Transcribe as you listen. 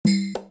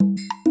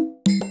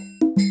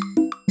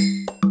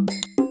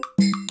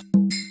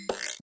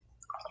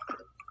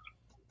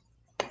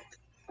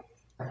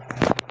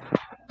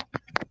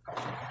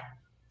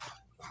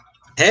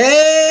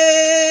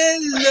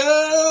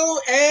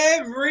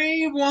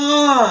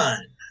on?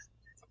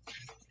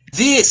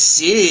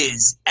 This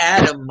is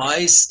Adam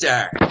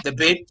Meister, the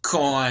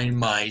Bitcoin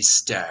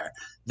Meister,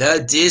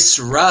 the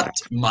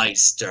Disrupt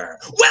Meister.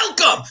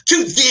 Welcome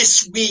to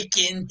This Week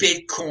in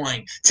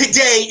Bitcoin.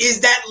 Today is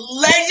that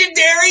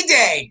legendary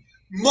day,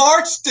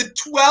 March the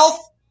 12th,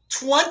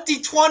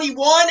 2021,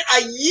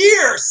 a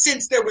year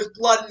since there was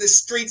blood in the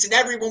streets and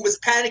everyone was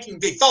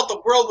panicking. They thought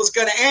the world was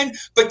going to end.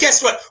 But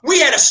guess what? We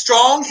had a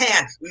strong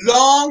hand,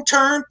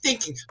 long-term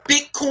thinking.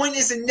 Bitcoin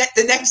is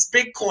the next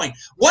Bitcoin.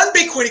 One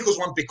Bitcoin equals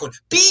one Bitcoin.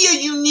 Be a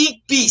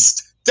unique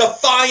beast.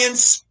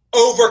 Defiance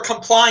over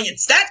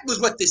compliance. That was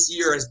what this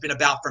year has been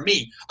about for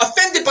me.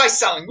 Offended by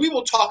selling. We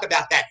will talk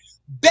about that.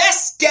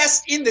 Best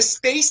guests in the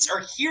space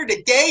are here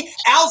today.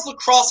 Al's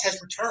Lacrosse has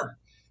returned.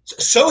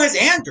 So has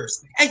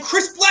Anders. And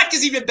Chris Black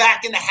is even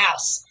back in the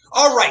house.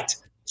 All right.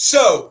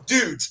 So,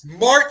 dudes,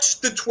 March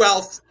the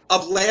 12th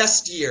of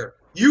last year,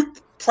 you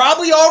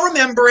probably all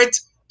remember it.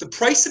 The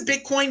price of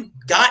Bitcoin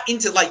got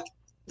into like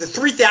the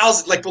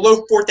 3,000, like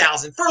below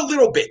 4,000 for a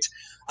little bit.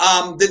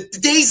 The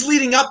days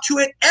leading up to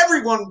it,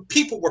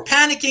 people were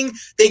panicking.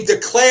 They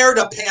declared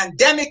a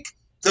pandemic.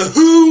 The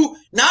WHO,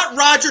 not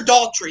Roger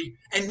Daltrey,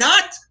 and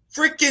not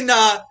freaking,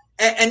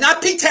 and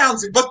not Pete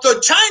Townsend, but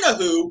the China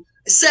WHO,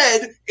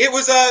 said it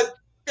was a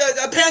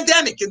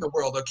pandemic in the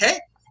world, okay?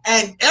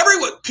 And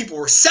people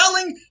were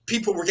selling,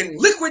 people were getting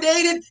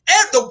liquidated,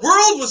 and the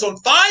world was on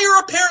fire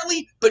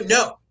apparently, but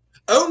no.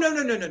 Oh, no.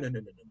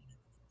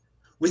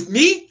 With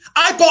me,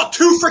 I bought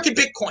 2 freaking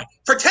Bitcoin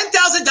for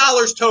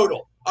 $10,000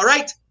 total, all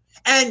right?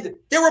 And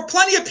there were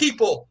plenty of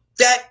people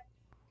that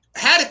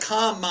had a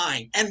calm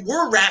mind and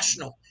were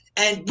rational.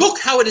 And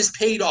look how it has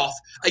paid off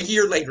a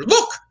year later.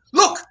 Look.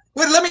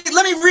 Wait, let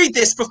me read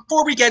this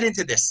before we get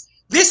into this.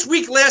 This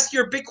week last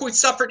year, Bitcoin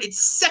suffered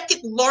its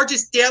second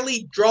largest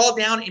daily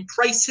drawdown in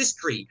price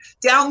history,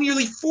 down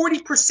nearly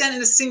 40%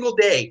 in a single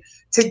day.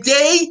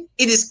 Today,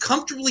 it is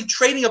comfortably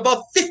trading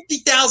above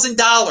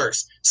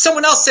 $50,000.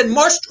 Someone else said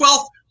March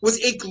 12th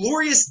was a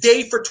glorious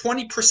day for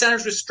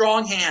 20%ers with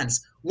strong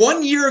hands.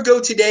 1 year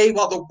ago today,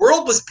 while the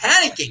world was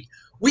panicking,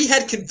 we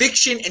had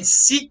conviction and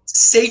seek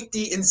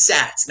safety in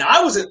sats. Now,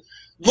 I wasn't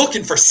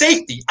looking for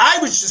safety.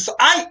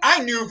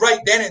 I knew right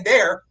then and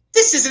there,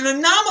 this is an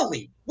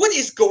anomaly. What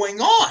is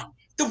going on?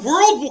 The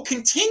world will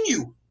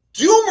continue.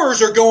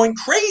 Doomers are going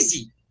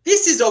crazy.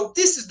 This is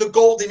the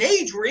golden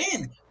age we're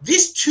in.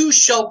 This too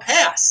shall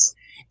pass.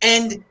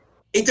 And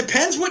it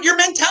depends what your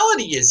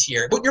mentality is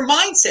here, what your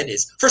mindset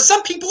is. For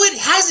some people, it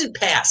hasn't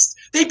passed.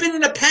 They've been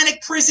in a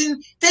panic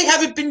prison. They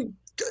haven't been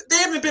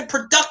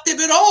productive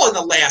at all in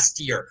the last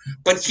year.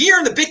 But here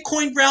in the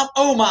Bitcoin realm,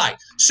 oh my.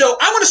 So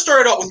I want to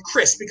start it out with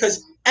Chris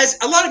because as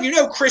a lot of you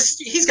know, Chris,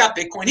 he's got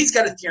Bitcoin, he's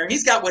got Ethereum,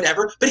 he's got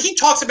whatever, but he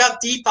talks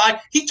about DeFi,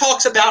 he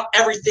talks about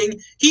everything.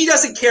 He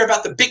doesn't care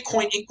about the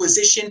Bitcoin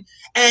Inquisition.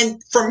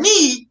 And for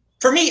me,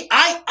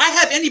 I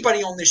have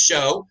anybody on this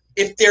show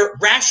if they're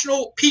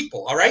rational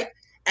people, all right?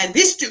 And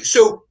this dude,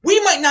 so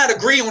we might not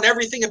agree on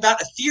everything about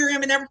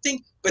Ethereum and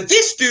everything, but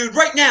this dude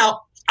right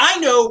now, I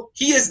know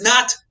he is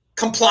not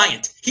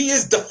compliant. He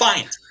is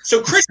defiant.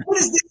 So Chris, what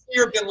has this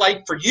year been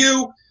like for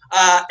you?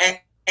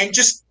 And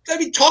just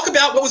talk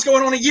about what was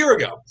going on a year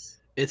ago.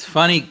 It's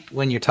funny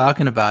when you're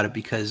talking about it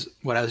because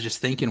what I was just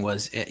thinking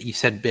was you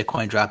said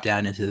Bitcoin dropped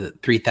down into the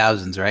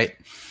 3,000s, right?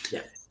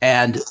 Yeah.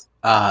 And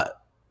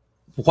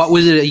what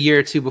was it a year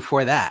or two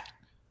before that?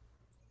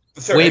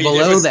 Way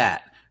below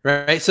that,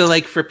 right? So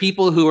like for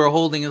people who are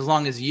holding as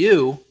long as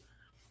you,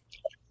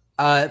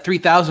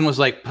 3,000 was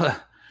like,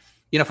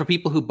 for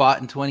people who bought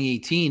in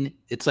 2018,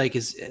 it's like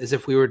as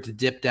if we were to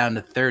dip down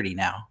to 30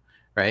 now,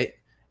 right?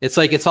 It's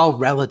like it's all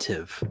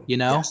relative,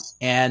 Yes.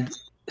 And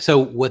so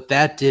what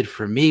that did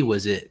for me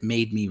was it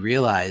made me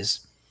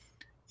realize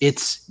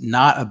it's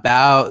not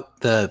about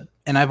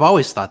and I've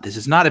always thought this,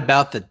 it's not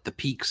about the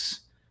peaks.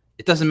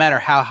 It doesn't matter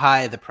how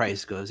high the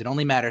price goes. It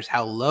only matters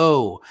how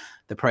low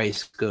the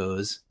price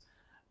goes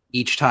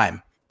each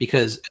time,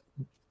 because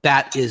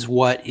that is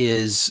what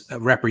is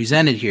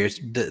represented here.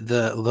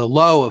 The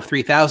low of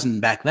 3,000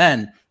 back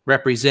then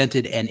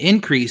represented an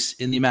increase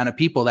in the amount of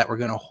people that were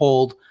going to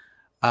hold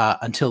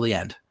until the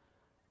end.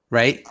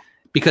 Right?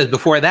 Because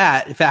before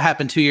that, if that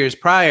happened 2 years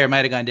prior, it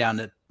might have gone down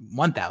to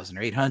 1,000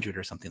 or 800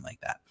 or something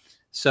like that.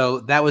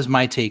 So that was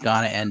my take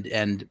on it.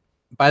 And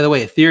by the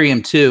way,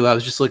 Ethereum too, I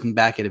was just looking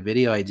back at a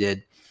video I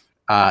did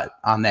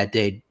on that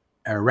day,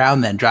 around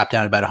then dropped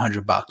down about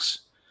 $100.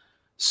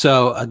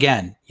 So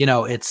again,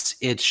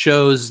 it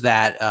shows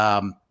that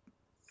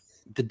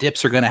the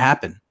dips are going to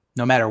happen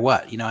no matter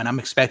what, and I'm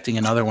expecting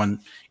another one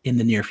in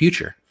the near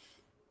future.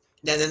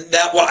 And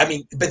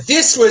then but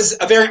this was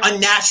a very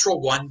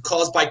unnatural one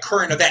caused by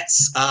current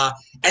events.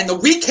 And the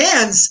weak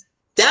hands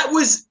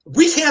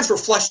were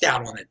flushed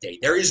out on that day.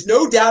 There is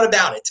no doubt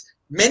about it.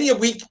 Many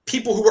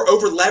people who were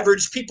over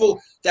leveraged, people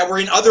that were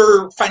in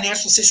other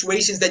financial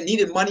situations that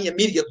needed money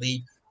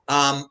immediately.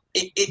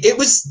 It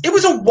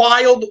was a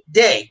wild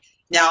day.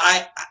 Now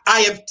I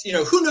have,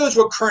 who knows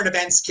what current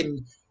events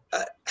can,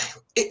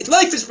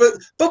 life is,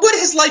 but what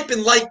has life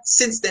been like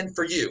since then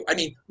for you? I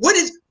mean,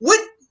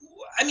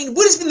 I mean,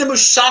 what has been the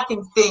most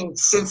shocking thing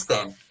since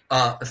then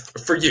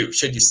for you?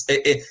 Should you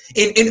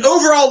in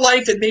overall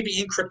life and maybe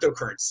in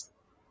cryptocurrency?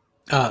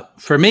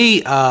 For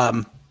me,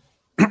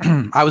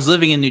 I was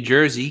living in New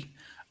Jersey.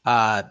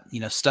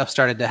 Stuff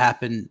started to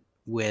happen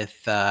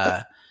with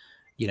the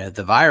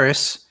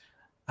virus.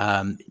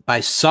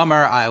 By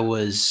summer, I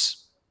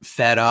was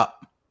fed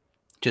up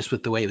just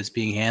with the way it was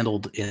being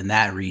handled in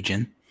that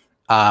region.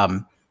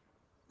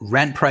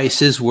 Rent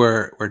prices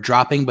were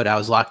dropping, but I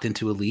was locked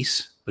into a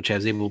lease, which I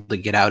was able to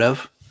get out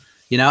of,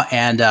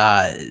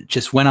 and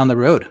just went on the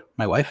road.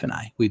 My wife and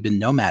I, we've been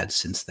nomads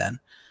since then.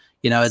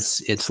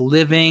 It's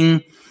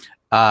living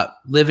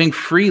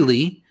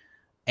freely.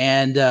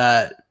 And,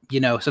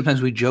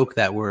 sometimes we joke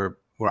that we're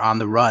on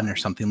the run or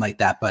something like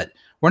that, but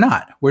we're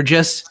not. We're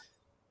just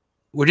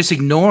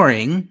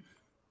ignoring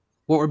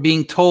what we're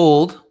being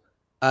told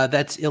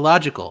that's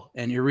illogical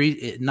and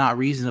not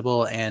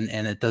reasonable,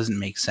 and it doesn't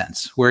make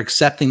sense. We're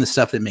accepting the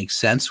stuff that makes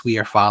sense. We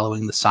are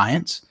following the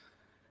science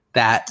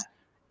that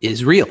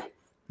is real,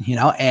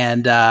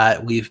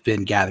 and we've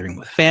been gathering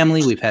with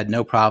family. We've had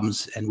no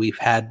problems, and we've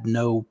had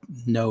no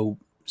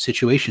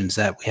situations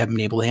that we haven't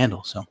been able to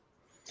handle. So.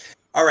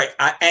 All right.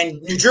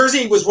 And New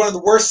Jersey was one of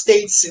the worst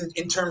states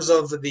in terms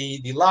of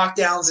the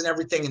lockdowns and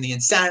everything and the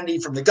insanity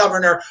from the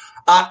governor.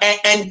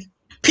 And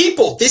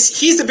people,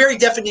 he's the very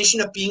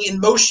definition of being in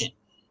motion.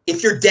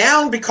 If you're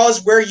down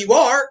because where you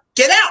are,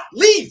 get out,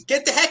 leave,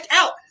 get the heck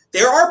out.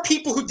 There are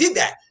people who did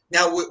that.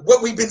 Now,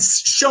 what we've been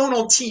shown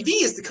on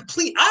TV is the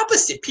complete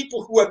opposite.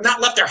 People who have not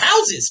left their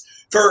houses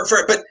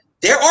but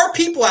there are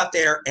people out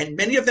there, and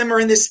many of them are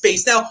in this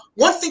space. Now,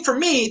 one thing for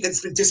me that's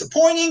been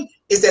disappointing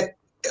is that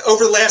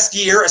over the last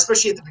year,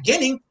 especially at the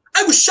beginning,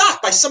 I was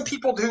shocked by some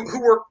people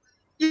who were,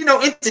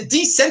 into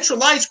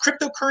decentralized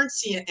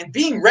cryptocurrency and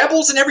being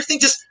rebels and everything,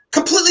 just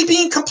completely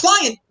being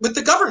compliant with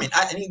the government.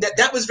 I mean,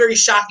 that was very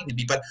shocking to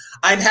me. But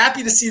I'm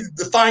happy to see the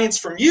defiance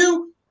from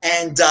you,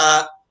 and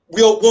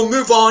we'll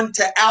move on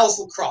to Al's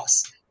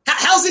Lacrosse.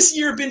 How's this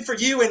year been for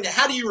you, and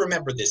how do you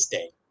remember this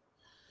day?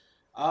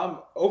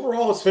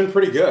 Overall, it's been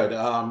pretty good.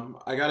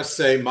 I got to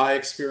say, my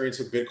experience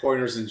with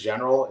Bitcoiners in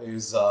general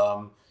is,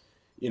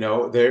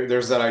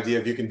 there's that idea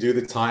of you can do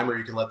the time or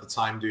you can let the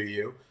time do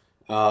you.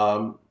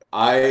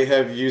 I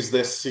have used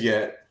this to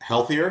get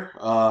healthier,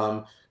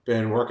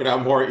 been working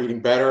out more, eating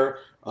better,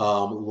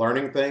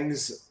 learning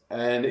things.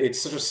 And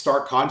it's such a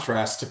stark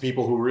contrast to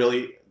people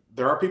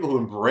there are people who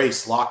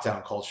embrace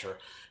lockdown culture,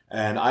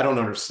 and I don't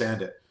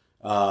understand it.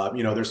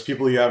 There's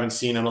people you haven't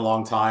seen in a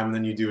long time, and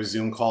then you do a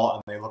Zoom call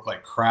and they look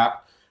like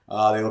crap.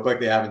 They look like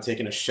they haven't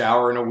taken a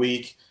shower in a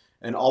week,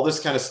 and all this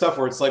kind of stuff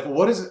where it's like,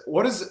 what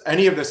does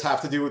any of this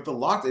have to do with the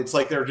lockdown? It's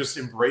like they're just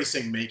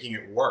embracing making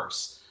it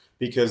worse,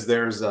 because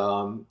there's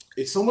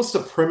it's almost a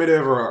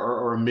primitive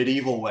or a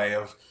medieval way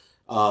of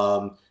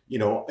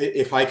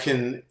if I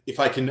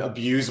can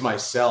abuse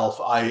myself,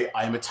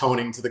 I'm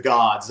atoning to the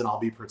gods and I'll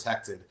be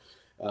protected.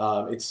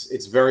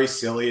 It's very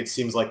silly. It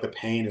seems like the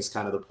pain is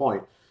kind of the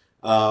point.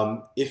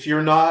 If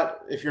you're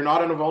not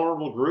in a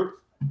vulnerable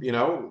group,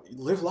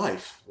 live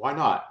life. Why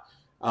not?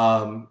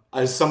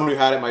 As someone who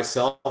had it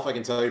myself, I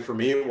can tell you, for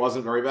me, it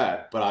wasn't very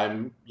bad, but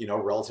I'm,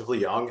 relatively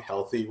young,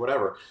 healthy,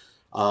 whatever.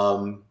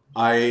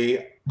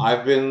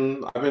 I've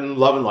been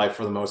loving life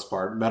for the most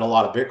part. Met a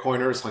lot of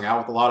Bitcoiners, hung out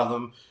with a lot of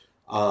them.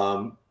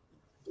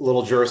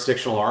 Little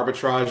jurisdictional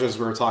arbitrage, as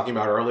we were talking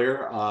about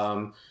earlier.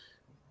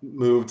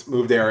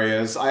 Moved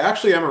areas. I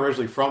actually am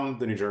originally from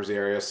the New Jersey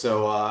area,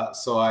 so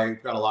I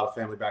got a lot of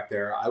family back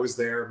there. I was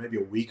there maybe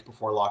a week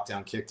before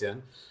lockdown kicked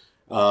in.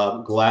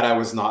 Glad I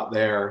was not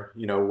there,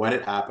 when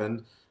it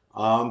happened.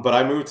 But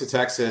I moved to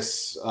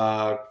Texas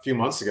a few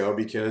months ago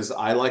because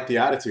I like the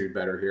attitude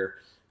better here.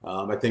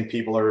 I think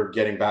people are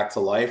getting back to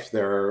life.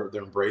 They're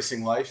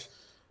embracing life.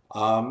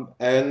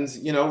 And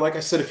like I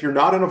said, if you're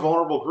not in a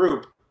vulnerable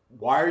group,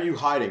 why are you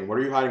hiding? What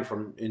are you hiding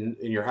from in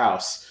your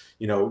house?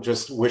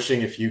 Just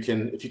wishing if you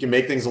can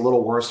make things a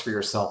little worse for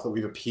yourself, that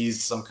we've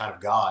appeased some kind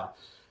of God.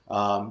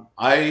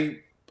 I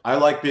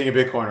like being a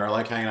Bitcoiner. I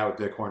like hanging out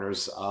with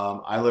Bitcoiners.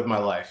 I live my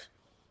life.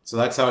 So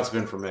that's how it's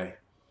been for me.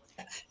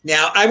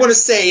 Now, I want to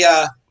say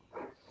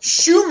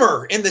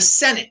Schumer in the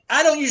Senate.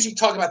 I don't usually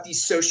talk about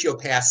these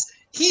sociopaths.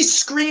 He's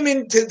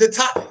screaming to the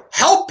top,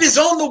 help is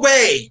on the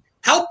way.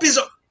 Help is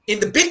in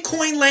the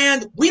Bitcoin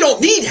land. We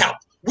don't need help.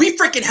 We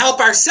freaking help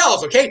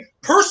ourselves, okay?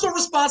 Personal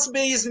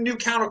responsibility is the new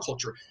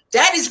counterculture.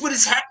 That is what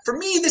has happened for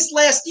me this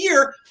last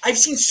year. I've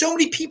seen so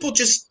many people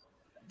just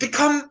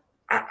become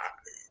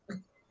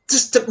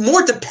just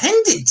more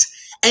dependent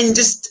and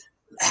just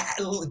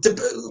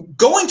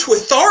going to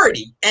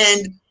authority.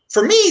 And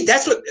for me,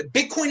 that's what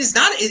Bitcoin is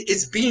not.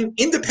 It's being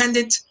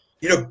independent,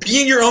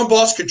 being your own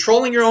boss,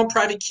 controlling your own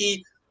private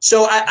key.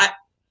 So I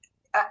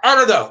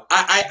don't know.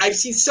 I've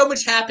seen so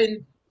much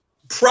happen.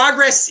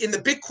 Progress in the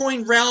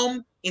Bitcoin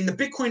realm, in the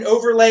Bitcoin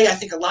overlay. I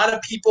think a lot of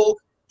people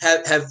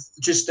have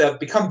just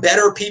become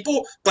better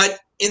people. But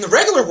in the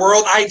regular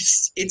world,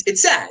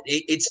 it's sad.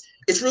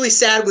 It's really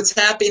sad what's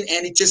happened.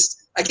 And it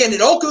just, again,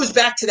 it all goes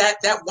back to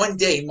that one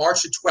day,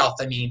 March the 12th.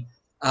 I mean,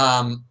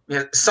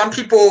 Some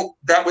people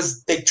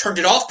they turned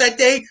it off that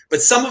day,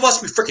 but some of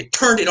us we freaking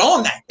turned it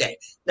on that day.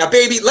 Now,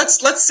 baby, let's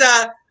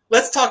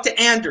talk to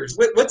Anders.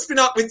 What's been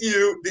up with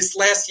you this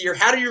last year?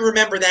 How do you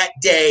remember that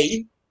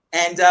day?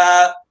 And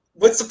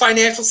what's the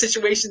financial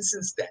situation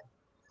since then?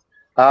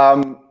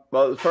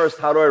 Well, first,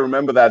 how do I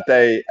remember that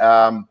day?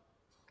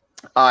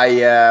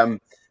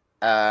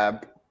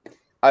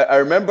 I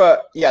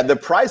remember, yeah, the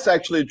price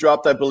actually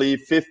dropped, I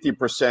believe,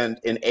 50%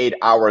 in 8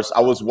 hours.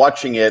 I was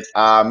watching it.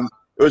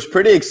 It was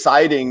pretty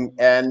exciting,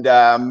 and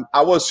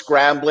I was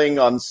scrambling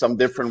on some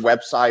different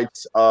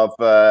websites of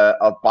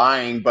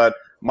buying, but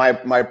my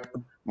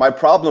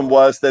problem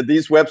was that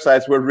these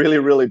websites were really,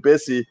 really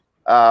busy.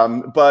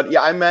 But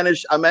yeah, I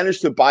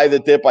managed to buy the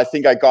dip. I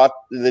think I got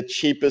the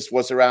cheapest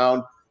was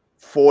around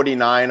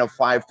 49 or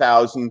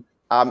 5,000.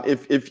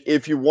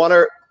 If you want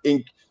to,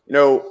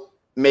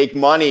 make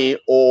money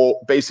or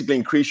basically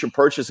increase your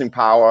purchasing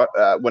power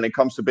when it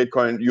comes to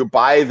Bitcoin, you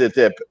buy the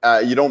dip.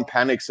 You don't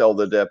panic sell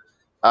the dip.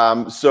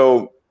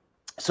 So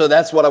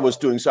that's what I was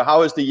doing. So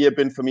how has the year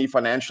been for me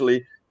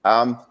financially?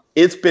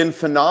 It's been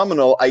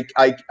phenomenal.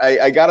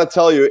 I gotta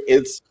tell you,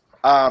 it's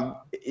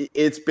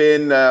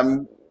been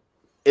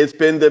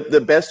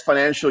the best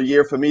financial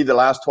year for me the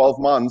last 12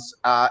 months,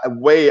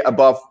 way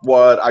above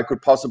what I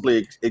could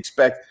possibly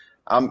expect.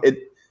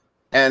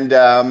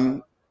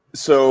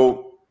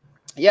 So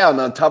yeah,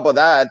 and on top of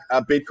that,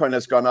 Bitcoin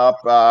has gone up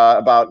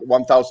about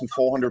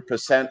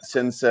 1,400%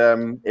 since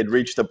it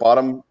reached the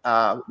bottom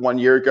 1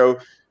 year ago.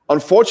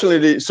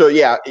 Unfortunately, so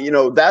yeah,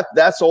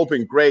 that's all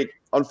been great.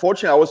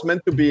 Unfortunately, I was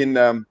meant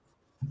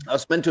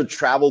to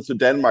travel to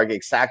Denmark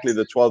exactly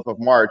the 12th of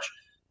March,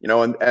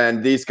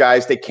 and these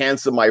guys, they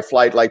canceled my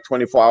flight like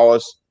 24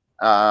 hours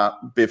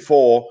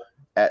before.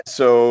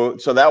 So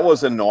that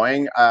was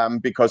annoying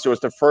because it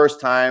was the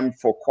first time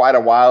for quite a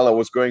while I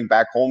was going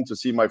back home to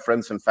see my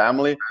friends and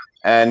family.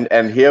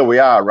 And here we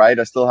are, right?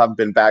 I still haven't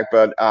been back,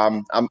 but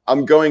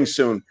I'm going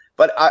soon.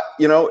 But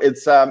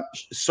it's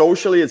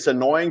socially it's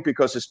annoying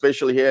because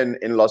especially here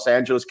in Los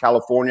Angeles,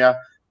 California,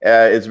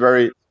 it's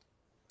very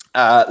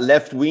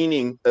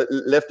left-leaning,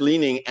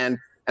 and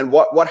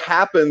what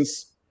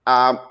happens?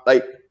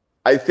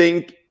 I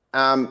think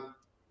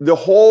the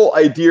whole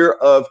idea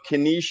of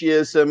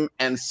Keynesianism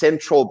and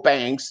central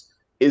banks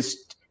is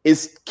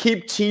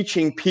keep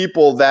teaching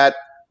people that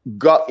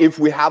if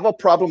we have a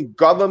problem,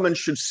 government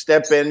should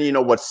step in,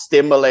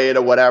 stimulate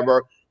or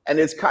whatever. And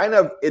it's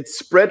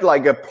spread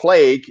like a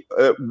plague,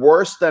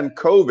 worse than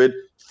COVID,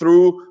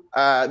 through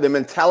the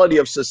mentality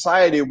of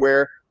society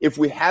where if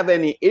we have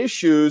any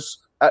issues,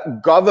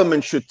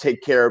 government should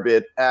take care of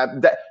it.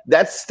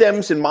 That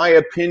stems, in my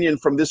opinion,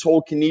 from this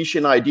whole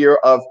Keynesian idea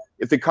of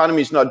if the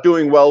economy is not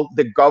doing well,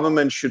 the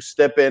government should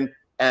step in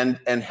and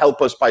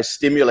help us by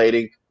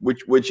stimulating,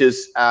 which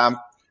is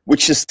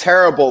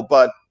terrible.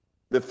 But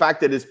the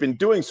fact that it's been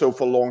doing so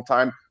for a long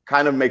time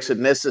kind of makes it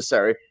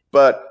necessary.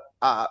 But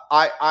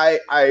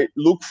I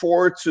look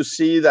forward to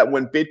see that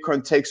when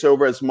Bitcoin takes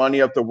over as money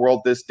of the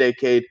world this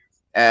decade,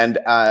 and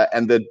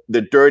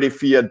the dirty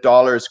fiat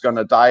dollar is going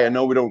to die. I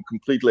know we don't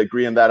completely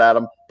agree on that,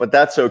 Adam, but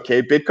that's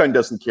okay. Bitcoin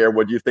doesn't care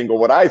what you think or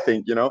what I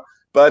think,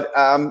 But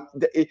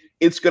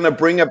it's going to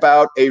bring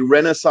about a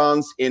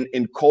renaissance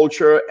in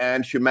culture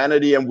and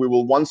humanity, and we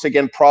will once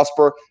again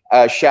prosper.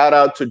 Shout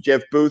out to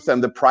Jeff Booth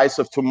and The Price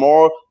of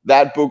Tomorrow.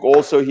 That book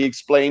also, he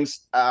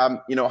explains,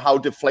 how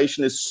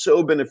deflation is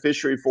so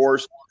beneficiary for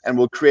us and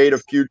will create a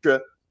future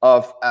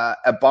of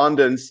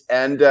abundance.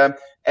 And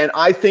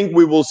I think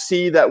we will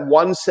see that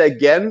once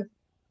again,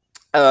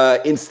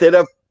 instead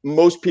of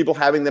most people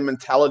having the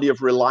mentality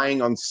of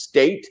relying on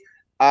state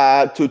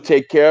to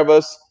take care of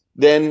us,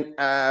 then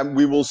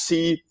we will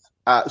see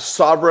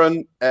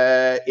sovereign,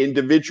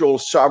 individual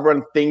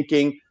sovereign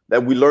thinking,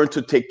 that we learn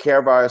to take care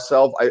of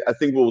ourselves. I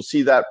think we will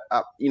see that,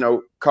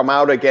 come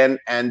out again,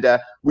 and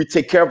we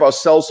take care of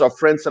ourselves, our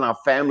friends, and our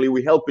family.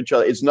 We help each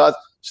other. It's not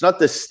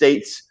the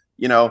state's,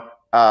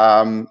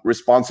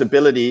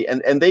 responsibility,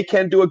 and they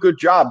can do a good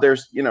job.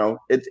 There's,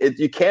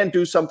 you can't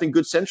do something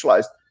good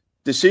centralized.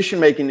 Decision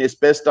making is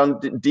best done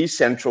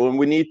decentral, and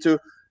we need to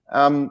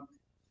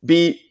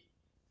be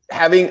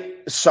having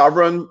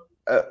sovereign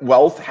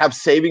wealth, have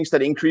savings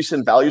that increase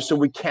in value, so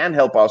we can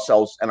help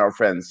ourselves and our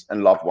friends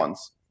and loved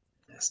ones.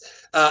 Yes,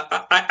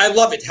 I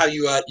love it how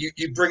you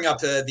bring up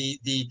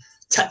the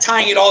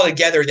tying it all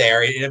together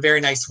there in a very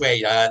nice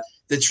way.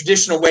 The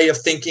traditional way of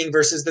thinking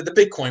versus the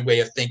Bitcoin way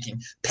of thinking.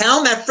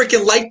 Pound that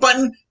freaking like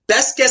button.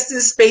 Best guest in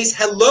the space.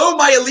 Hello,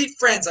 my elite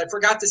friends. I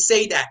forgot to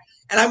say that.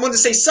 And I want to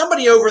say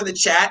somebody over in the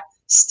chat,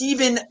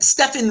 Stephen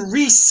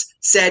Reese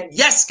said,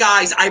 yes,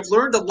 guys, I've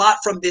learned a lot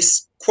from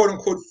this quote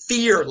unquote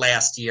fear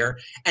last year.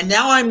 And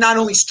now I'm not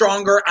only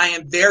stronger, I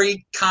am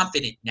very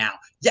confident now.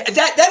 Yeah,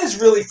 that is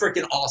really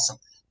freaking awesome.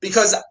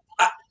 Because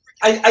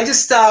I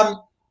just,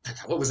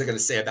 what was I going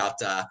to say about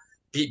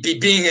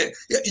being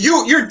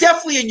you're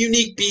definitely a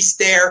unique beast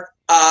there.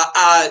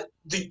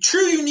 The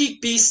true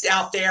unique beast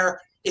out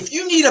there. If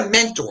you need a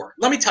mentor,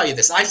 let me tell you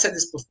this. And I've said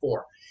this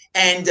before.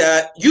 And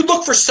you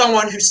look for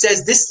someone who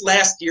says this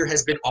last year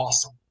has been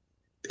awesome.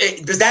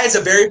 because that is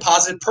a very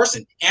positive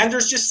person.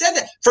 Anders just said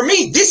that. For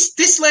me,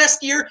 this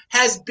last year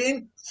has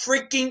been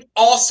freaking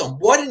awesome.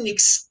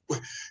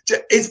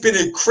 It's been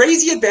a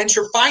crazy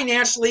adventure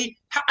financially.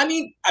 I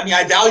mean,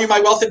 I value my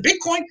wealth in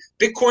Bitcoin.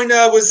 Bitcoin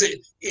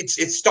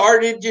it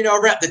started,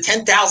 around the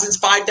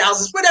 10,000s,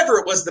 5,000s, whatever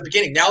it was at the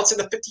beginning. Now it's in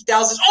the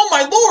 50,000s. Oh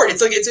my Lord.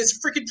 It's a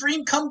freaking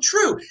dream come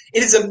true.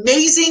 It is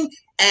amazing.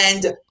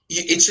 And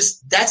it's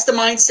just, that's the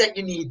mindset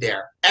you need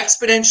there.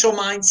 Exponential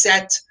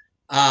mindset,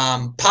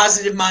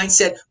 positive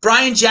mindset.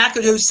 Brian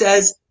Jacodo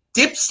says,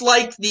 dips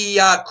like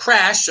the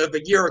crash of a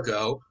year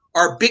ago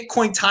are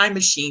Bitcoin time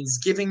machines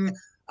giving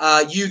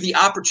you the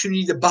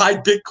opportunity to buy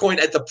Bitcoin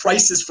at the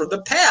prices from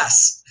the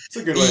past. It's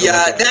a good way to look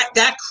at it.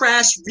 That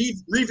crash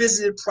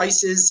revisited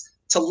prices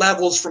to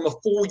levels from a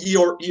full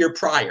year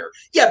prior.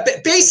 Yeah,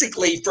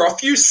 basically for a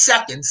few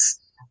seconds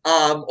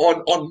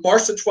on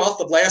March the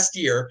 12th of last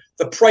year,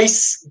 the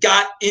price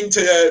got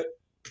into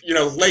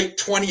late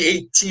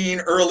 2018,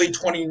 early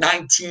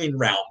 2019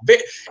 realm.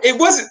 It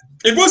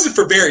wasn't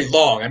for very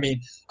long. I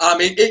mean,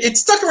 it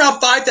stuck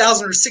around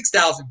 5,000 or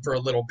 6,000 for a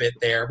little bit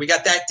there. We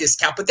got that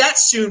discount, but that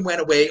soon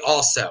went away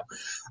also.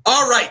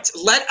 All right,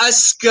 let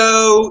us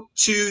go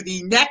to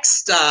the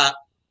next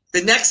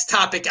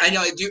topic. I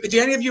know. Do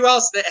any of you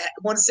else that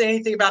want to say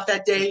anything about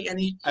that day?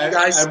 Any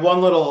guys? I have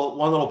one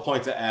little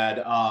point to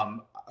add.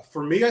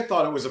 For me, I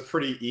thought it was a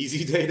pretty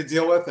easy day to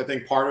deal with. I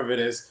think part of it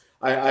is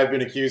I've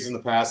been accused in the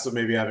past of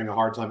maybe having a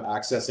hard time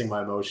accessing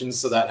my emotions,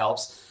 so that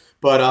helps.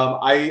 But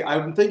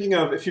I'm thinking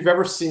of, if you've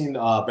ever seen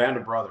Band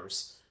of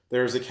Brothers,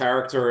 there's a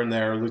character in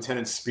there,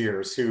 Lieutenant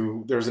Spears,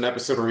 who there's an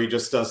episode where he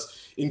just does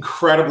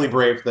incredibly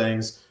brave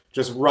things,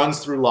 just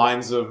runs through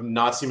lines of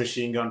Nazi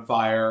machine gun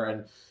fire,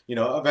 and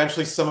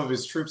eventually some of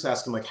his troops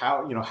ask him, like,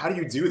 how do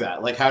you do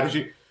that? Like, how do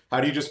you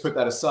just put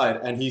that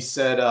aside? And he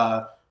said,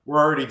 we're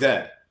already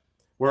dead.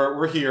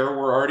 We're here.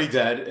 We're already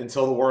dead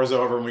until the war is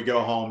over and we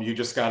go home. You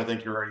just got to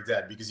think you're already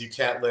dead because you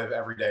can't live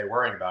every day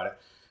worrying about it.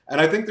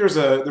 And I think there's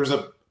a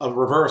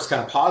reverse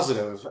kind of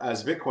positive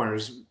as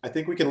Bitcoiners. I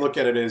think we can look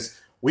at it as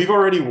we've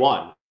already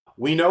won.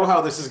 We know how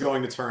this is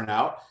going to turn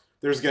out.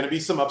 There's going to be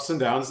some ups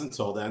and downs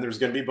until then. There's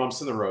going to be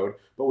bumps in the road,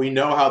 but we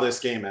know how this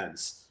game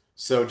ends.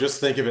 So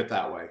just think of it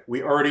that way.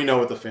 We already know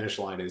what the finish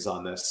line is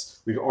on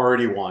this. We've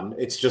already won.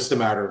 It's just a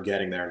matter of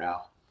getting there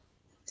now.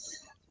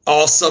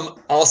 Awesome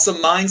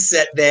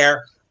mindset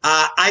there.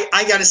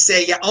 I got to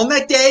say, yeah, on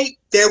that day,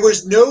 there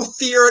was no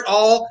fear at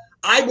all.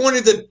 I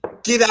wanted to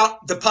give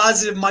out the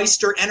positive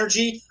Meister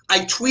energy.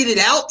 I tweeted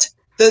out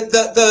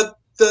the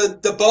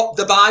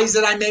buys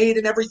that I made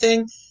and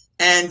everything.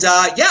 And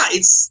I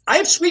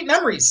have sweet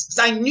memories because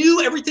I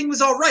knew everything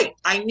was all right.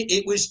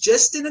 It was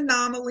just an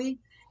anomaly.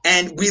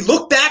 And we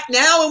look back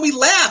now and we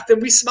laugh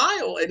and we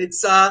smile. And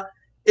it's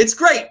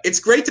great. It's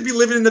great to be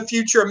living in the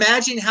future.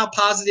 Imagine how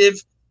positive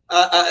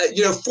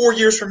 4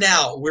 years from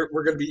now, we're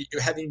going to be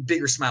having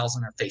bigger smiles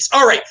on our face.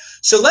 All right,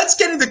 so let's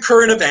get into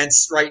current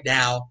events right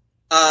now.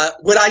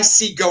 What I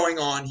see going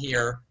on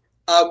here.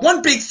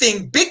 One big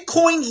thing,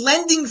 Bitcoin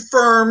lending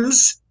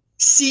firms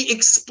see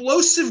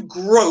explosive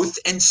growth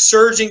and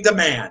surging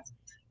demand.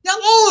 Now,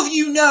 all of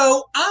you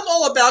know I'm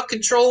all about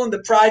controlling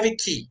the private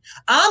key.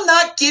 I'm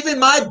not giving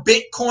my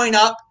Bitcoin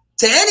up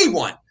to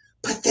anyone,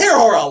 but there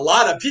are a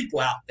lot of people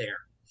out there,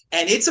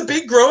 and it's a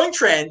big growing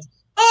trend.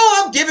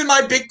 Oh, I'm giving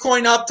my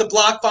Bitcoin up to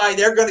BlockFi.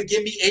 They're going to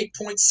give me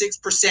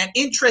 8.6%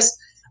 interest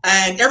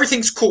and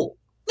everything's cool.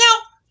 Now,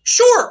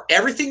 sure,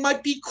 everything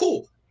might be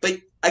cool. But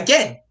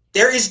again,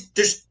 there's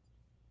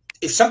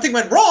if something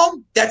went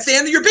wrong, that's the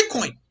end of your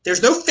Bitcoin.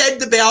 There's no Fed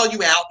to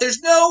value out.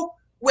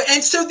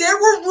 And so there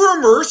were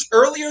rumors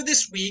earlier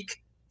this week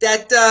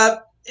that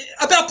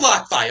about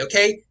BlockFi,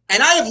 okay?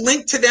 And I have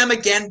linked to them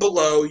again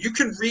below. You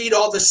can read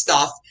all the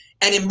stuff.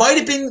 And it might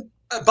have been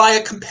by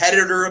a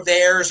competitor of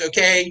theirs,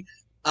 okay?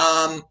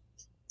 The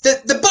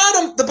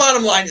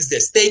bottom line is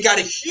this: they got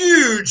a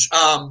huge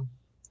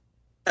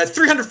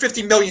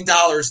 $350 million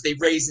they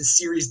raised in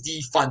Series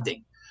D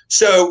funding.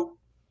 So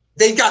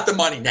they got the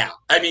money now.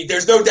 I mean,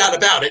 there's no doubt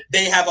about it.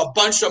 They have a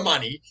bunch of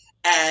money,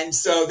 and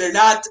so they're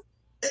going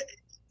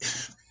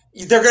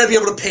to be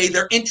able to pay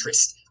their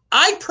interest.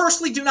 I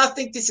personally do not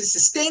think this is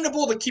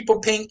sustainable to keep on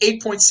paying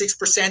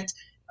 8.6%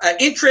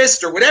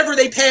 interest or whatever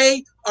they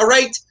pay. All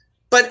right,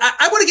 but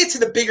I want to get to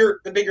the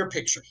bigger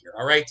picture here.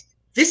 All right.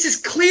 This is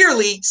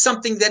clearly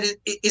something that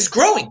is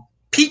growing.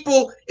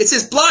 It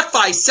says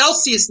BlockFi,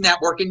 Celsius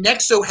Network, and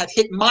Nexo have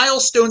hit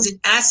milestones in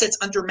assets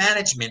under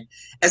management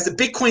as the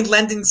Bitcoin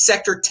lending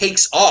sector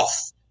takes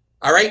off.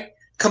 All right.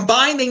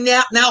 Combined, they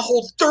now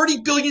hold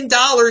 $30 billion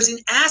in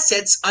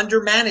assets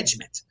under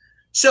management.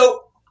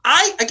 So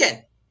I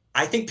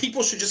think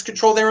people should just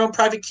control their own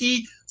private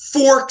key.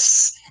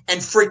 Forks and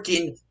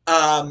freaking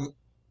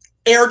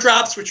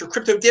airdrops, which are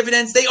crypto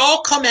dividends, they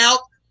all come out.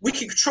 We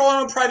can control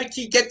our own private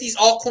key, get these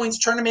altcoins,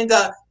 turn them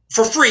into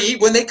for free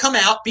when they come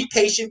out, be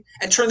patient,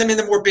 and turn them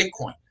into more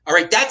Bitcoin. All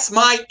right, that's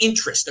my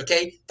interest,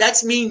 okay?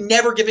 That's me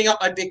never giving up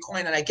my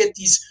Bitcoin, and I get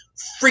these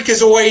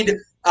freakazoid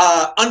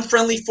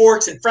unfriendly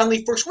forks and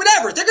friendly forks,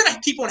 whatever. They're going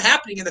to keep on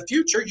happening in the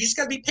future. You just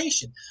got to be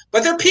patient.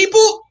 But there are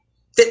people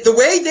the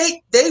way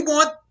they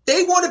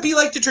want to be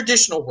like the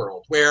traditional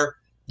world, where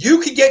you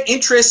can get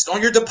interest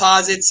on your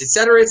deposits, et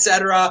cetera, et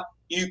cetera.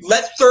 You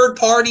let third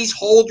parties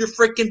hold your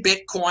freaking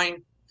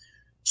Bitcoin.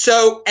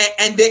 So,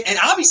 and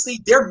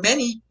obviously there are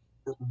many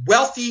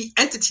wealthy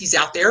entities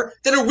out there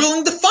that are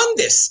willing to fund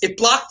this. If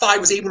BlockFi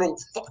was able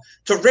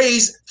to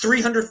raise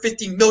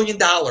 $350 million,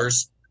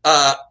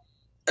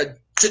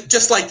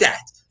 just like that.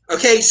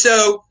 Okay,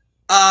 so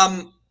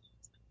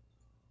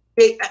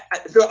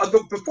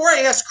before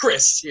I ask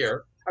Chris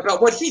here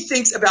about what he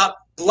thinks about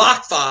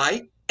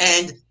BlockFi,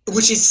 and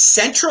which is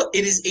central,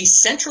 it is a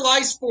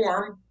centralized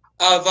form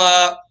of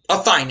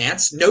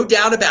finance, no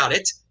doubt about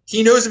it.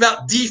 He knows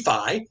about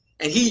DeFi,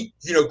 and he,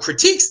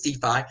 critiques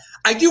DeFi.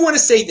 I do want to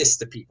say this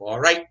to people, all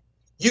right?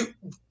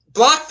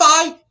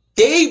 BlockFi,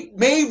 they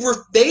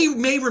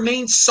may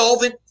remain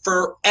solvent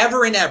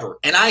forever and ever,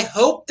 and I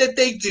hope that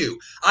they do.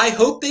 I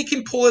hope they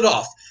can pull it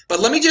off.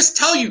 But let me just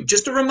tell you,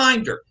 just a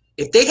reminder,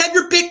 if they have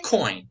your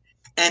Bitcoin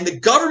and the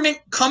government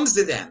comes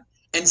to them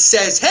and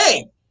says,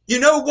 hey, you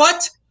know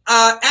what?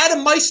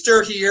 Adam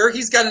Meister here,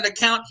 he's got an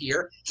account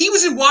here. He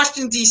was in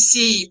Washington,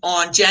 D.C.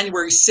 on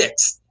January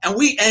 6th, and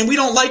we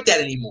don't like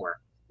that anymore.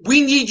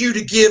 We need you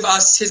to give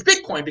us his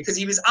Bitcoin because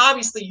he was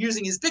obviously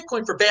using his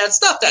Bitcoin for bad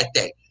stuff that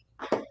day.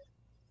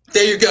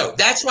 There you go.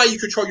 That's why you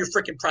control your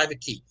freaking private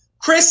key.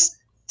 Chris,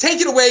 take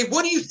it away.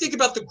 What do you think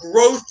about the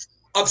growth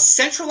of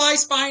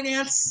centralized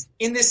finance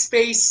in this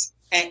space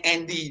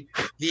and these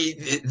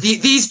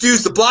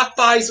dudes, the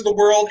BlockFis of the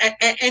world,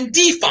 and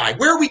DeFi?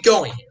 Where are we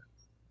going here?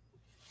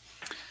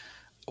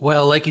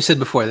 Well, like you said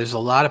before, there's a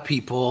lot of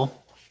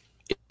people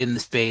in the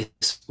space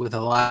with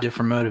a lot of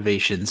different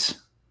motivations.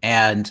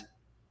 And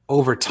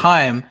over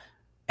time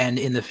and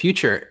in the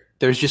future,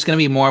 there's just going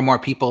to be more and more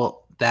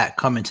people that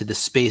come into the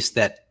space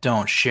that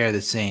don't share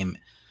the same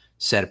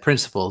set of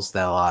principles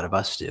that a lot of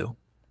us do,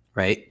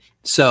 right?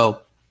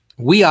 So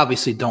we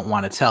obviously don't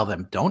want to tell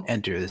them, don't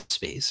enter this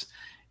space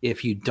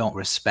if you don't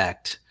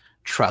respect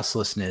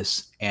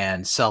trustlessness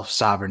and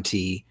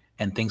self-sovereignty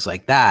and things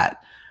like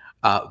that.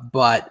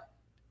 But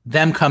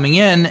them coming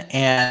in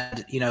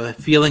and,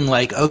 feeling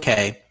like,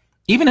 okay,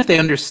 even if they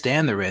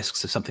understand the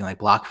risks of something like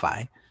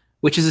BlockFi,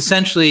 which is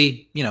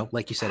essentially,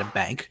 like you said, a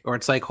bank, or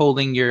it's like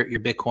holding your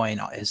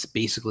Bitcoin is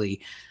basically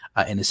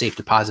in a safe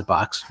deposit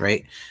box,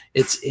 right?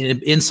 It's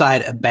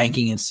inside a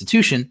banking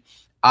institution.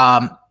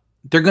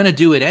 They're going to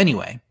do it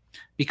anyway,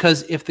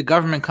 because if the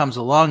government comes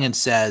along and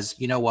says,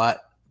 you know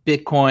what,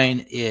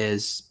 Bitcoin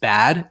is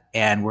bad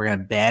and we're going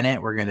to ban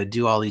it, we're going to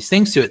do all these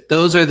things to it,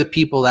 those are the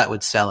people that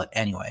would sell it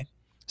anyway.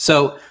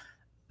 So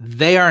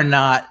they are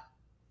not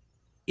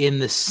in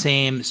the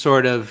same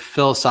sort of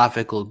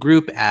philosophical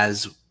group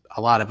as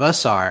a lot of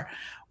us are,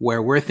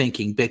 where we're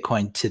thinking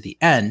Bitcoin to the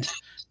end,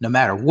 no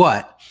matter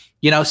what.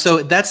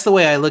 So that's the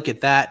way I look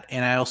at that.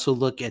 And I also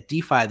look at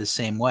DeFi the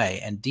same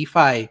way. And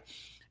DeFi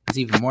is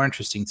even more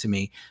interesting to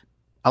me.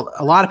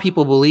 A lot of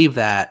people believe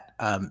that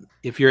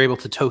if you're able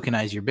to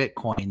tokenize your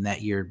Bitcoin,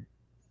 that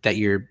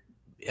you're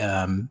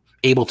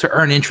able to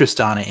earn interest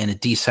on it in a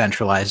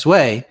decentralized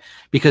way,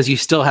 because you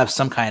still have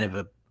some kind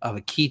of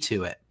a key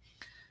to it.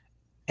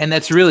 And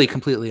that's really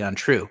completely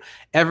untrue.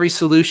 Every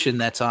solution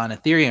that's on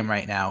Ethereum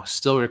right now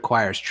still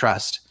requires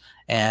trust,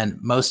 and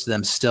most of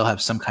them still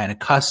have some kind of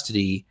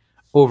custody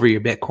over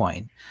your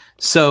Bitcoin.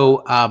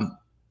 So,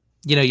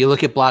 you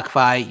look at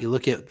BlockFi, you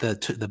look at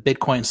the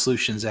Bitcoin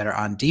solutions that are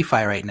on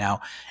DeFi right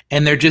now,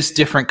 and they're just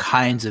different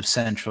kinds of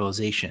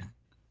centralization.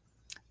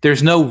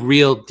 There's no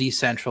real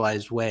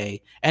decentralized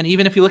way. And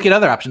even if you look at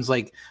other options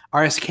like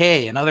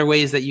RSK and other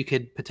ways that you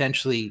could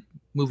potentially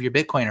move your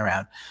Bitcoin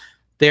around,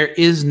 there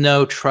is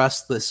no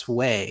trustless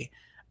way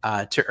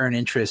to earn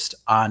interest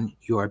on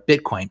your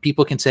Bitcoin.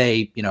 People can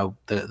say,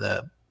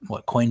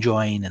 what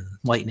CoinJoin and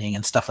Lightning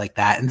and stuff like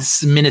that, and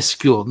this is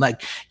minuscule.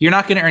 Like, you're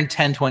not going to earn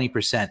 10,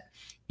 20%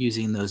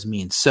 using those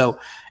means. So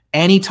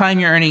anytime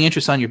you're earning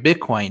interest on your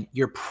Bitcoin,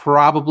 you're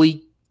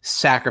probably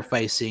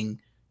sacrificing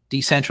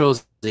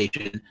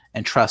decentralization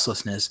and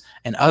trustlessness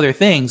and other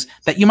things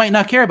that you might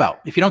not care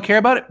about. If you don't care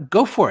about it,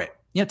 go for it.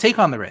 Take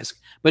on the risk.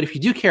 But if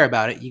you do care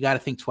about it, you got to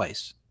think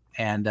twice.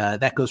 And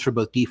that goes for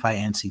both DeFi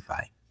and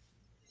CeFi.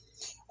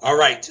 All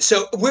right.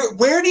 So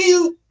where do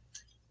you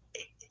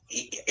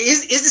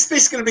is this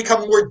space going to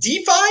become more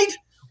DeFi,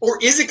 or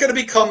is it going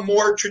to become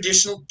more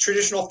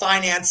traditional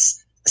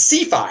finance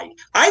CeFi?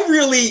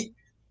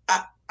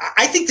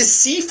 I think the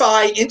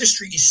CeFi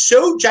industry is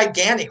so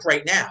gigantic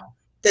right now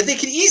that they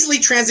could easily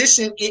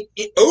transition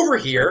it over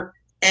here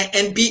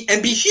and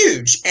be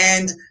huge.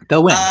 And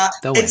they'll win.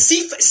 And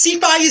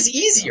CeFi is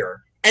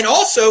easier. And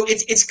also,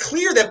 it's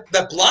clear that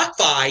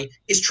BlockFi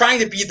is trying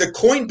to be the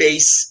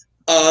Coinbase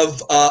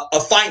of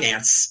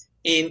finance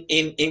in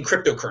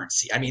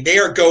cryptocurrency. I mean, they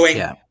are going.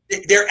 Yeah.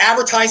 Their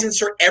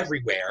advertisements are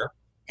everywhere.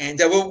 And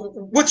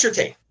what's your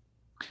take?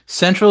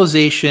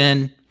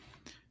 Centralization,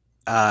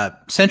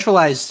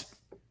 centralized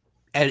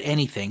at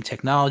anything,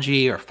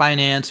 technology or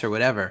finance or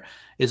whatever,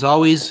 is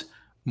always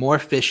more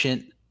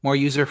efficient, more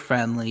user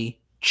friendly,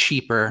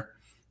 cheaper,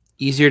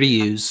 easier to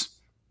use.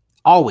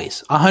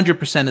 Always,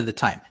 100% of the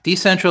time.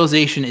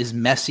 Decentralization is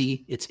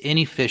messy. It's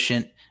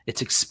inefficient.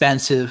 It's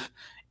expensive.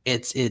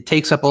 It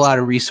takes up a lot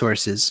of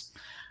resources,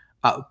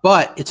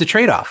 but it's a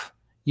trade-off.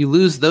 You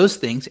lose those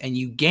things and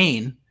you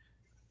gain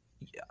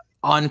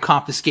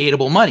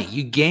unconfiscatable money.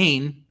 You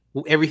gain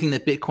everything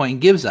that Bitcoin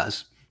gives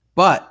us,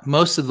 but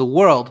most of the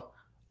world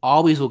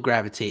always will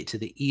gravitate to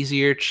the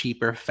easier,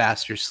 cheaper,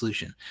 faster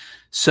solution.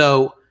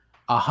 So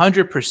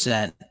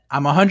 100%,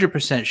 I'm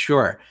 100%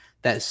 sure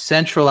that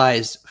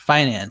centralized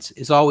finance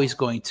is always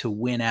going to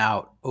win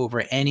out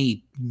over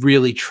any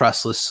really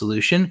trustless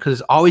solution because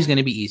it's always going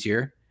to be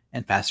easier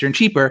and faster and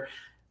cheaper.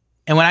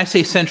 And when I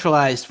say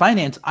centralized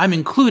finance, I'm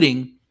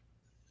including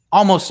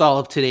almost all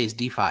of today's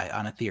DeFi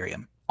on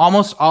Ethereum.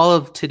 Almost all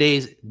of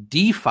today's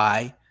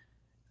DeFi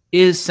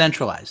is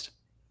centralized.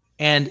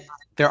 And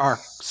there are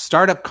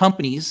startup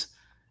companies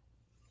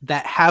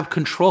that have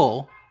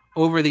control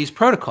over these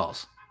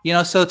protocols.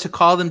 So to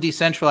call them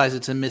decentralized,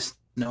 it's a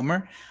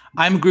misnomer.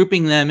 I'm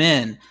grouping them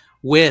in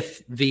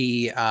with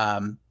the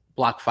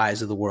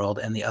BlockFis of the world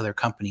and the other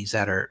companies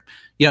that are,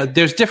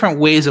 there's different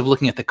ways of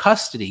looking at the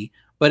custody,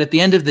 but at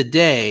the end of the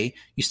day,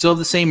 you still have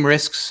the same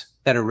risks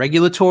that are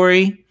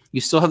regulatory.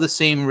 You still have the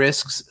same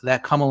risks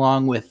that come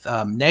along with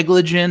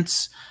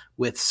negligence,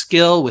 with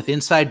skill, with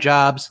inside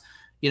jobs,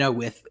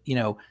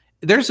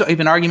 there's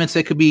even arguments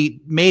that could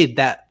be made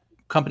that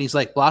companies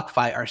like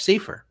BlockFi are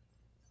safer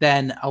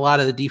than a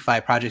lot of the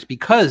DeFi projects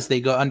because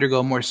they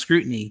undergo more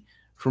scrutiny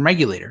from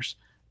regulators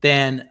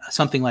than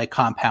something like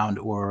Compound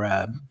or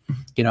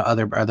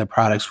other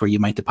products where you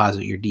might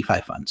deposit your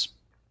DeFi funds.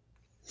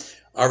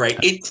 All right.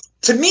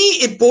 To me,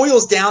 it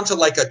boils down to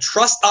like a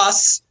trust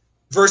us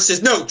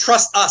versus no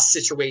trust us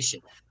situation.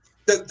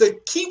 The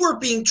key word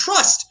being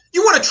trust.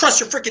 You want to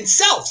trust your freaking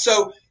self.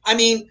 So I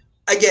mean,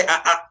 again,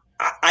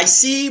 I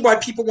see why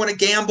people want to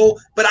gamble,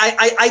 but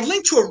I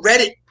linked to a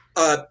Reddit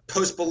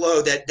post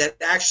below that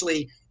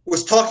actually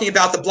was talking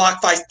about the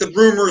BlockFi, the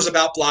rumors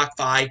about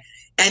BlockFi.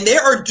 And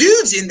there are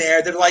dudes in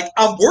there that are like,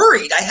 I'm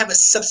worried. I have a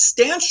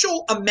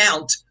substantial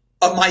amount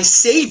of my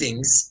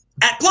savings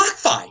at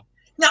BlockFi.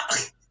 Now,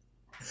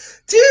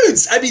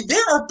 dudes, I mean,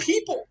 there are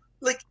people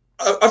like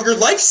of your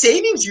life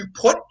savings you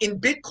put in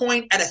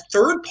Bitcoin at a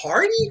third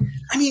party.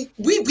 I mean,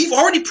 we've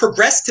already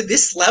progressed to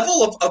this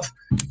level of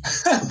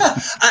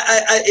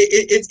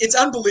it's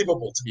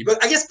unbelievable to me.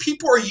 But I guess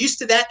people are used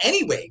to that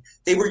anyway.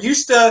 They were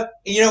used to,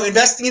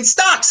 investing in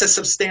stocks, a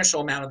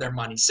substantial amount of their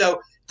money. So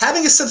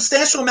having a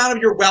substantial amount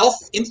of your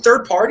wealth in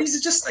third parties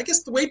is just, I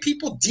guess, the way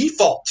people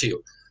default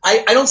to.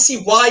 I don't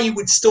see why you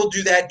would still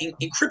do that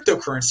in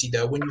cryptocurrency,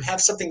 though, when you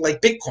have something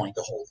like Bitcoin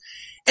to hold.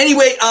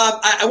 Anyway,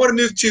 I want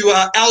to move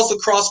to Al's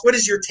Lacrosse. What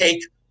is your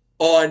take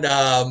on,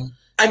 on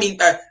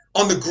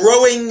the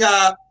growing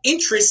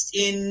interest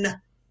in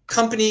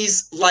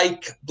companies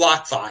like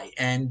BlockFi?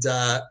 And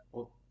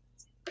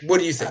what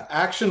do you think?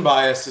 Action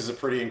bias is a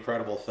pretty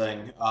incredible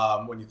thing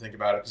when you think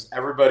about it, because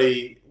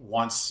everybody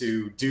wants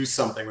to do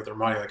something with their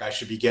money. Like, I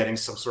should be getting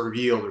some sort of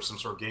yield or some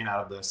sort of gain out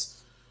of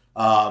this.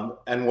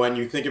 And when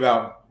you think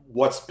about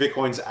what's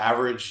Bitcoin's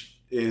average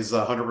is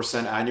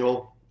 100%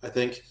 annual, I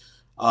think.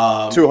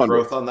 200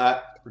 growth on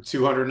that, or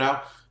 200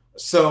 now.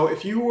 So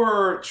if you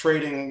were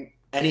trading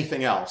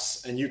anything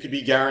else and you could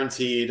be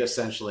guaranteed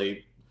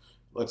essentially,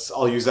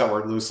 I'll use that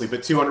word loosely,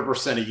 but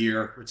 200% a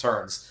year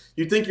returns,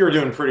 you'd think you're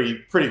doing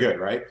pretty good,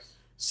 right?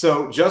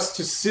 So just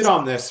to sit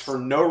on this for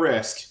no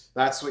risk,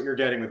 that's what you're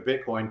getting with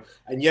Bitcoin,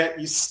 and yet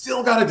you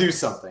still got to do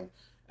something.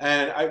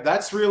 And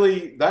that's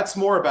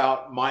more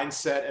about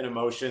mindset and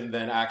emotion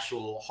than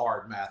actual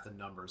hard math and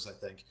numbers, I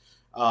think.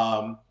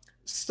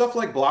 Stuff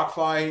like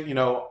BlockFi,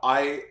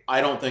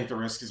 I don't think the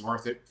risk is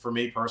worth it for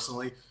me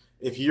personally.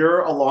 If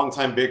you're a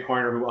longtime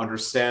Bitcoiner who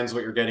understands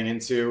what you're getting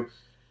into,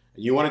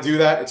 you want to do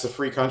that, it's a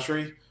free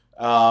country.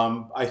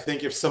 I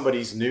think if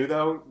somebody's new,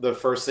 though, the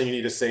first thing you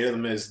need to say to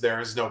them is there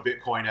is no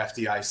Bitcoin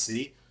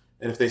FDIC.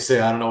 And if they say,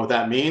 I don't know what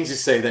that means, you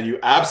say, then you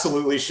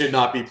absolutely should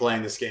not be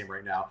playing this game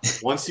right now.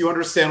 Once you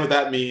understand what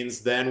that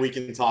means, then we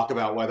can talk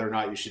about whether or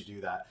not you should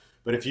do that.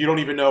 But if you don't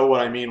even know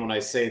what I mean when I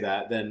say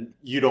that, then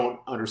you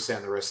don't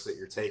understand the risk that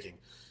you're taking.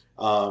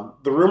 The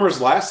rumors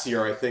last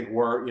year, I think,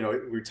 were,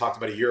 we talked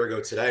about a year ago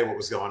today what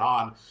was going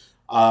on.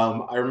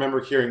 I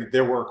remember hearing that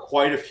there were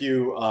quite a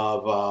few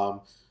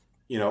of,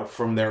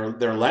 from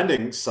their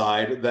lending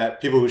side, that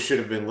people who should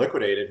have been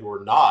liquidated who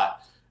were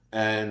not.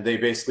 And they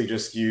basically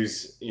just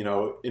use,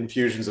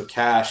 infusions of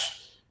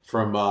cash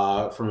from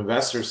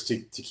investors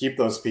to keep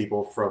those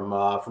people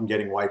from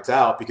getting wiped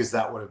out, because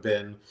that would have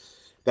been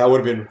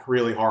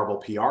really horrible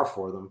PR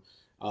for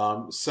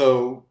them.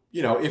 So,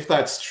 if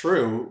that's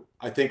true,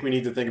 I think we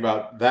need to think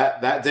about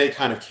that day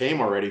kind of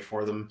came already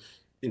for them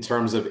in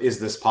terms of, is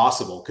this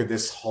possible? Could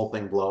this whole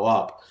thing blow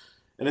up?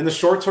 And in the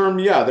short term,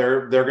 yeah,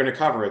 they're going to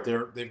cover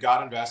it. They've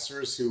got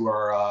investors who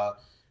are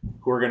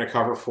going to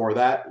cover for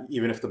that,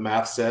 even if the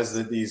math says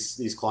that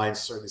these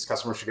clients or these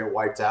customers should get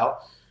wiped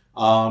out.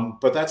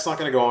 But that's not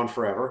going to go on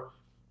forever.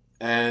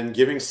 And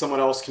giving someone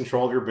else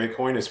control of your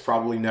Bitcoin is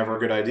probably never a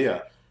good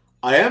idea.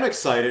 I am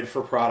excited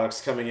for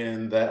products coming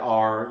in that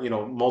are,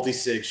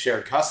 multi-sig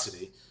shared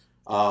custody.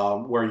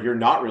 where you're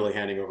not really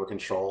handing over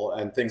control,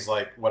 and things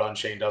like what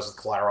Unchained does with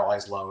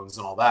collateralized loans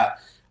and all that.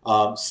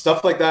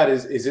 Stuff like that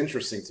is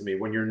interesting to me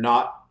when you're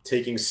not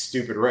taking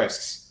stupid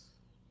risks.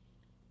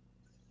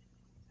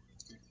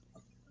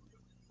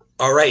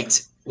 All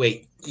right.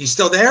 Wait, you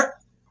still there?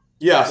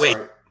 Yeah. Wait.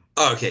 Sorry.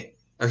 Oh, okay.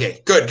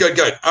 Okay. Good.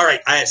 All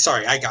right.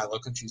 Sorry, I got a little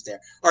confused there.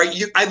 All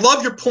right. I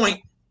love your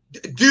point.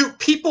 Do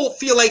people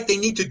feel like they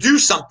need to do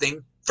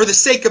something for the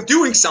sake of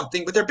doing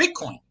something with their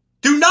Bitcoin?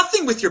 Do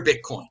nothing with your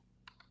Bitcoin.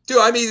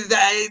 I mean,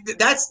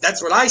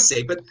 that's what I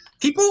say. But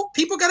people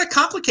got to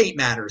complicate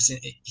matters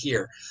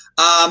here.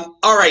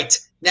 All right.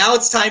 Now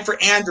it's time for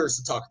Anders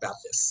to talk about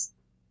this.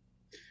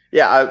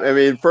 Yeah. I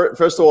mean,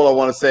 first of all, I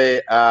want to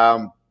say,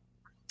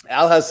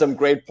 Al has some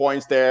great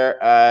points there.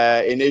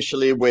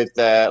 Initially, with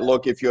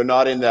look, if you're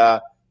not in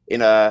a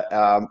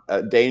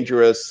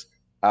dangerous,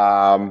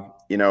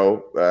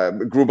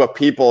 group of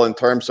people in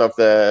terms of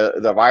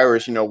the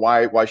virus,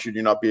 why should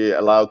you not be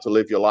allowed to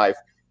live your life?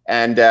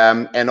 And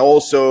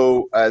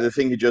also the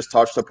thing you just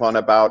touched upon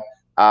about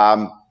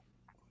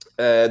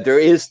there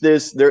is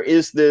this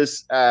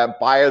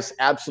bias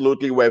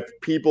absolutely where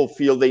people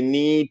feel they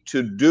need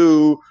to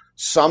do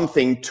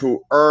something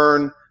to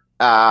earn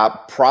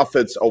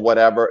profits or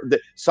whatever.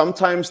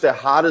 Sometimes the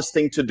hardest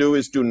thing to do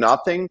is do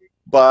nothing,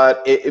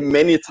 but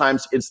many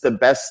times it's the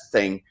best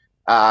thing.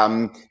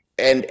 And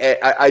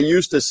I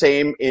use the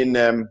same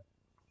in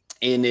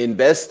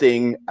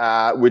investing,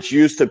 which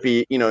used to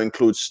be,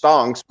 include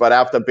stocks, but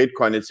after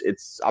Bitcoin,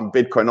 I'm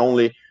Bitcoin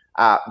only.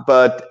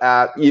 But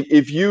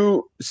if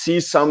you see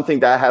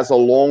something that has a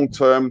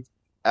long-term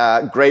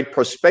great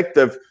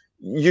perspective,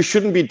 you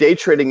shouldn't be day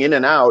trading in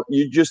and out.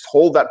 You just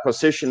hold that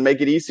position,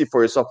 make it easy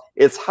for yourself.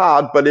 It's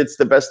hard, but it's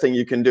the best thing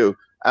you can do.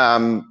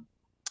 So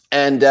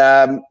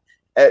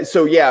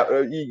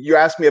yeah, you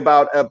asked me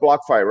about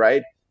BlockFi,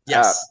 right?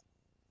 Yes.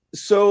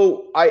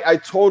 So I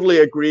totally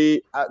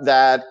agree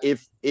that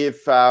if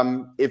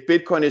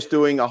Bitcoin is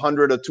doing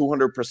 100 or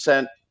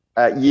 200%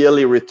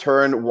 yearly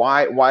return,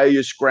 why are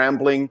you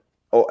scrambling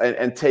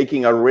and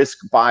taking a risk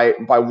by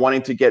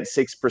wanting to get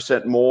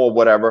 6% more or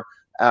whatever?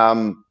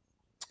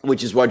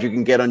 Which is what you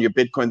can get on your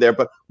Bitcoin there.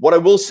 But what I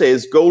will say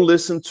is go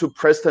listen to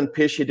Preston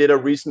Pysh. He did a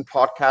recent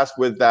podcast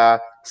with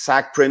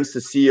Zach Prince, the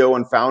CEO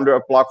and founder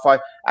of BlockFi.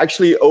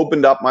 Actually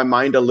opened up my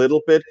mind a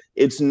little bit.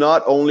 It's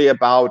not only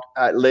about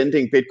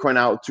lending Bitcoin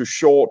out to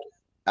short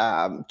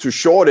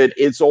it.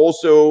 It's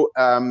also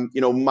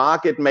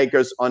market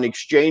makers on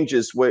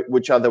exchanges,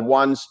 which are the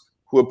ones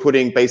who are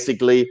putting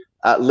basically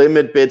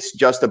limit bits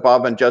just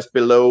above and just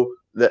below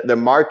the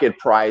market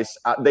price.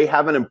 They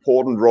have an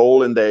important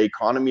role in the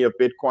economy of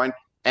Bitcoin.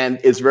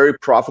 And it's very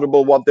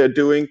profitable what they're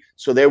doing.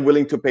 So they're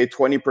willing to pay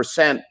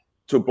 20%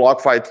 to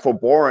BlockFi for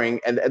borrowing.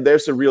 And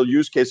there's a real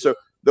use case. So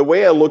the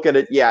way I look at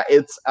it, yeah,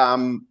 it's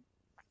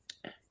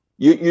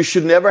you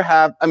should never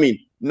have,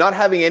 not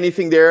having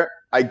anything there,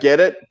 I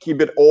get it.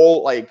 Keep it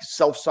all like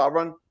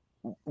self-sovereign,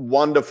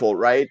 wonderful,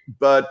 right?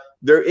 But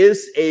there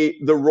is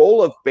the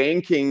role of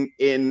banking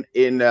in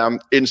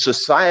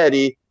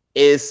society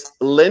is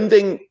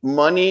lending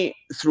money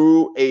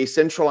through a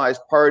centralized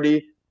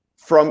party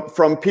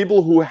from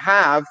people who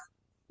have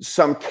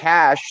some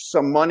cash,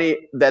 some money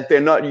that they're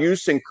not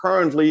using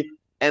currently,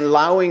 and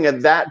allowing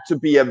that to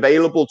be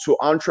available to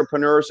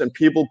entrepreneurs and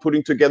people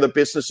putting together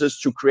businesses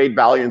to create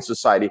value in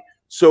society.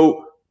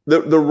 So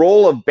the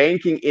role of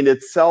banking in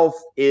itself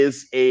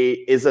is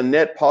a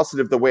net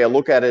positive, the way I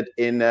look at it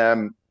in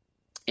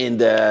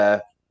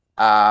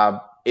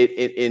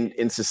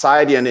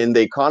society and in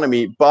the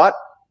economy. But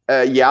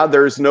yeah,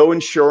 there's no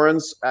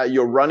insurance.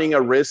 You're running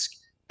a risk.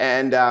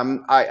 And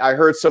I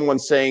heard someone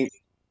saying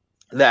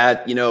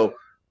that,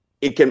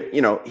 it can,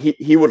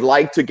 he would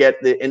like to get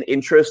an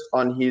interest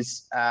on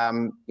his,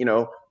 some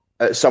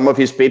of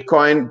his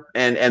Bitcoin,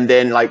 and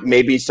then like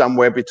maybe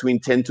somewhere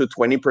between 10 to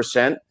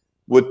 20%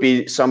 would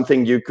be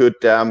something you could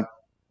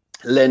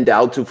lend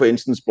out to, for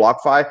instance,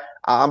 BlockFi.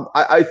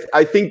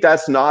 I think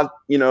that's not,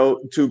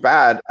 too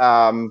bad.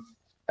 But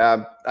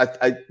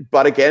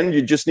again,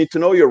 you just need to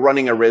know you're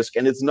running a risk,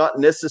 and it's not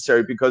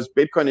necessary because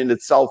Bitcoin in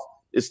itself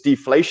is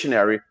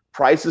deflationary.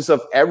 Prices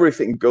of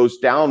everything goes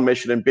down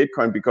measured in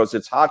Bitcoin because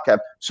it's hard cap.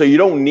 So you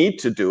don't need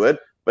to do it.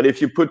 But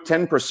if you put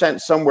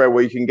 10% somewhere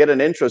where you can get an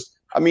interest,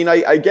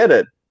 I get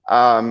it.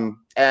 And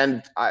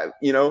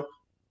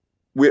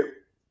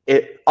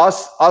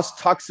us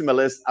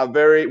Tuximalists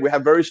we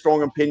have very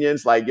strong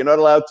opinions. Like you're not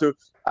allowed to,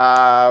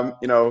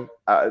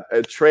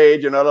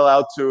 trade. You're not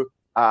allowed to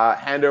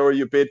hand over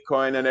your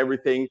Bitcoin and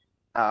everything.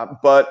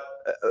 But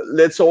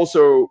let's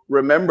also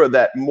remember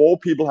that more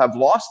people have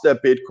lost their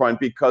Bitcoin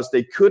because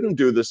they couldn't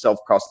do the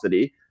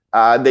self-custody.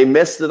 They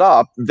messed it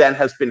up, then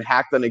has been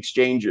hacked on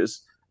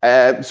exchanges.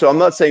 So I'm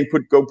not saying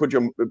go put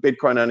your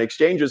Bitcoin on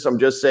exchanges. I'm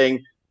just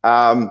saying,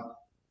 if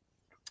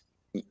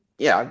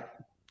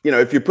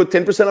you put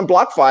 10% on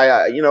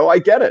BlockFi, I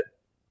get it.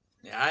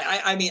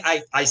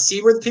 Yeah, I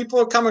see where the people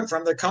are coming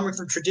from. They're coming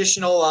from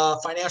traditional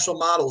financial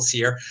models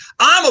here.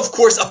 I'm, of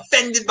course,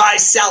 offended by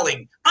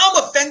selling.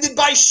 I'm offended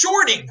by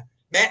shorting.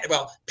 Man,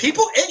 well,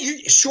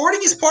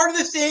 shorting is part of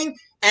the thing,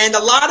 And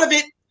a lot of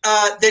it,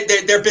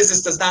 their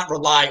business does not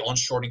rely on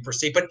shorting per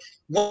se. But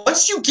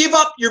once you give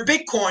up your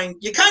Bitcoin,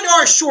 you kind of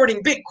are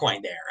shorting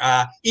Bitcoin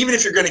there, even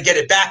if you're going to get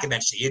it back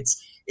eventually.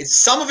 It's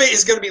some of it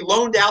is going to be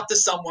loaned out to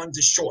someone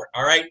to short,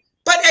 all right?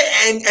 But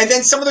and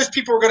then some of those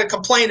people are going to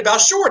complain about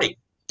shorting.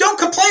 Don't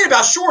complain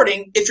about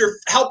shorting if you're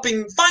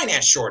helping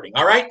finance shorting,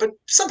 all right? But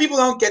some people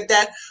don't get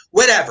that.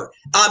 Whatever.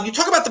 You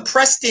talk about the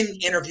Preston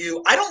interview.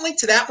 I don't link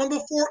to that one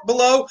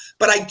below,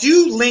 but I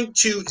do link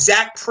to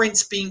Zach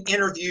Prince being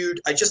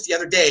interviewed just the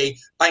other day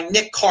by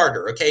Nick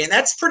Carter, okay? And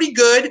that's pretty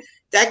good.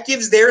 That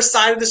gives their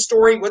side of the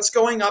story, what's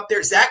going up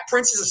there. Zach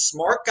Prince is a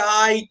smart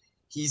guy.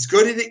 He's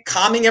good at it,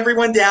 calming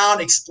everyone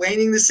down,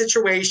 explaining the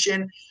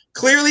situation.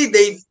 Clearly,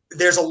 they've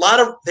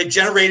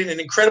generated an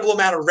incredible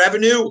amount of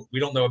revenue. We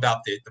don't know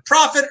about the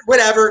profit,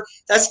 whatever.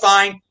 That's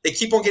fine. They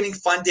keep on getting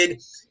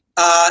funded.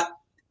 What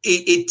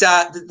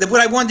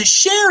I wanted to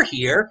share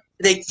here,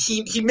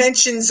 he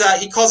mentions,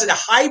 he calls it a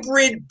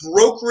hybrid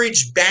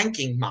brokerage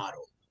banking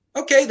model.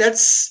 Okay,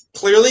 that's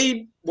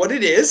clearly what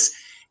it is.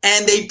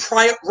 And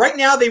right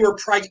now they were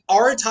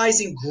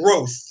prioritizing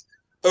growth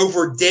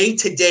over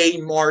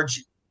day-to-day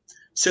margin.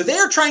 So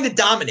they're trying to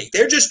dominate.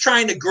 They're just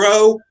trying to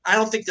grow. I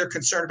don't think they're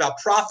concerned about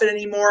profit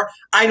anymore.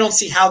 I don't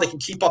see how they can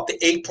keep up the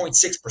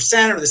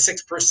 8.6% or the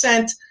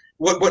 6%.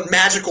 What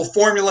magical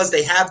formulas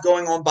they have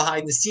going on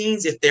behind the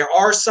scenes, if there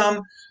are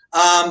some.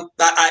 I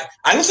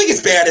don't think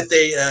it's bad if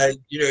they,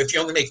 if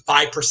you only make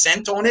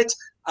 5% on it.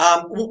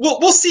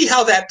 We'll see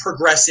how that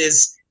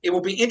progresses. It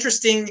will be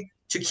interesting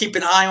to keep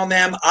an eye on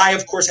them. I,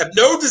 of course, have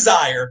no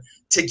desire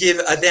to give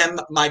them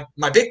my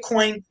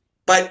Bitcoin,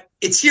 but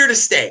it's here to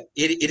stay.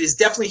 It is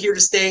definitely here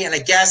to stay. And I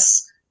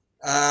guess,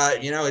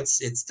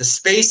 it's the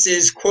space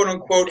is quote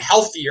unquote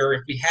healthier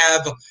if we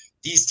have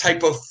these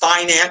type of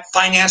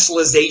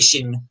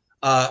financialization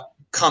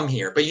come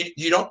here. But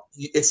you don't.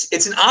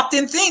 It's an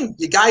opt-in thing.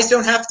 You guys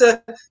don't have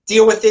to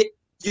deal with it.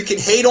 You can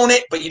hate on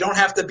it, but you don't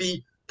have to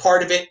be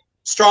part of it.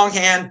 Strong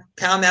hand,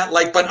 pound that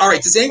like button. All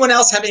right. Does anyone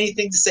else have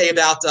anything to say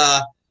about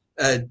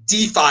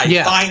DeFi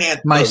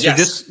finance? Meister,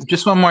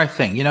 just one more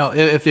thing.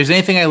 If there's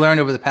anything I learned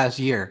over the past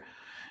year,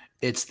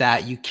 it's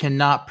that you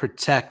cannot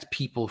protect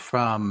people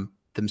from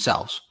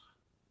themselves,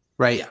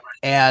 right? Yeah.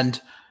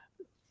 And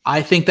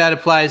I think that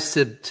applies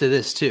to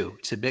this too,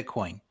 to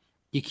Bitcoin.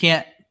 You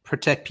can't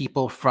protect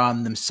people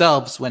from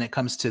themselves when it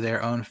comes to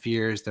their own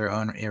fears, their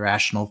own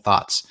irrational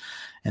thoughts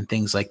and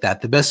things like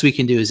that. The best we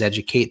can do is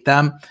educate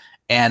them.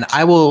 And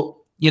I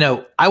will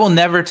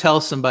never tell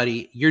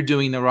somebody you're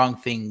doing the wrong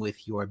thing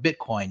with your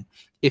Bitcoin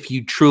if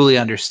you truly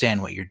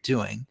understand what you're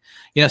doing.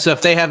 So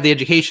if they have the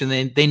education,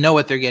 they know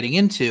what they're getting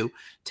into,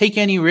 take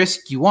any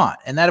risk you want.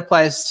 And that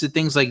applies to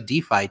things like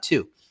DeFi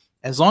too.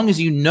 As long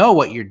as you know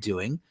what you're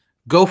doing,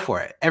 go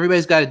for it.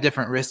 Everybody's got a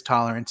different risk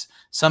tolerance.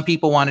 Some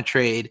people want to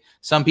trade.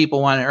 Some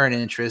people want to earn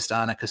interest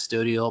on a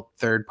custodial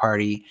third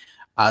party.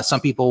 Some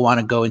people want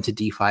to go into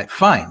DeFi.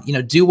 Fine.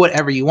 Do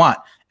whatever you want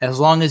as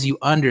long as you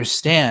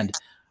understand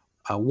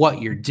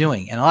what you're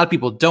doing. And a lot of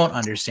people don't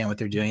understand what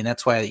they're doing.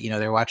 That's why,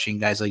 they're watching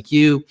guys like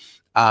you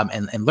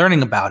and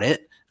learning about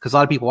it, because a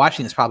lot of people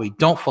watching this probably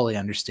don't fully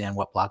understand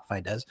what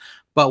BlockFi does.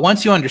 But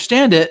once you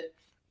understand it,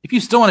 if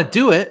you still want to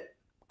do it,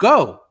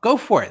 go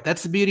for it.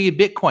 That's the beauty of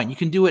Bitcoin. You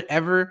can do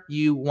whatever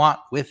you want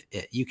with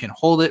it. You can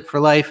hold it for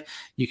life.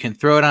 You can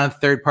throw it on a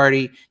third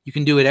party. You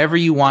can do whatever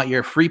you want.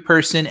 You're a free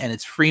person and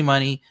it's free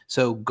money.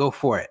 So go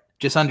for it.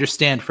 Just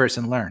understand first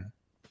and learn.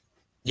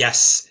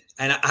 Yes.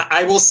 And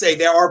I will say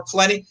there are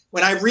plenty,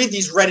 when I read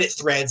these Reddit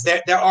threads,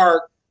 there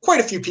are quite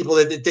a few people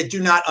that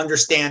do not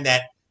understand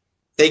that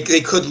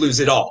they could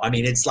lose it all. I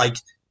mean, it's like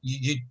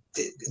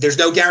there's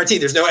no guarantee.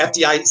 There's no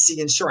FDIC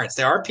insurance.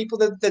 There are people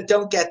that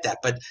don't get that,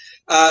 but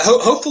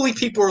hopefully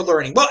people are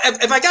learning. Well,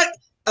 if I got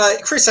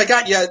Chris, I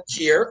got you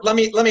here. Let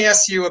me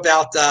ask you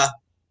about.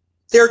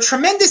 There are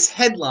tremendous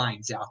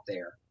headlines out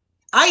there.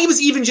 I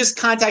was even just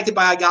contacted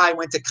by a guy I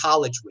went to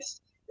college with.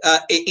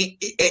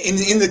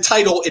 In the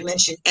title, it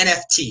mentioned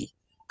NFT.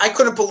 I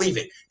couldn't believe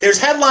it. There's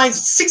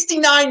headlines: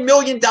 $69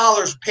 million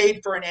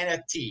paid for an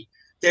NFT.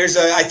 There's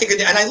I think,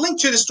 and I linked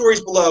to the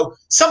stories below,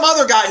 some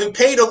other guy who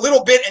paid a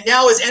little bit and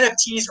now his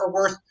NFTs are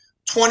worth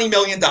 $20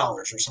 million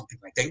or something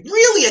like that.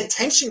 Really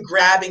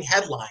attention-grabbing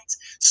headlines.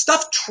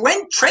 Stuff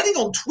trending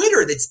on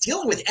Twitter that's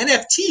dealing with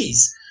NFTs.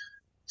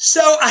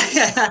 So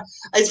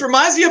it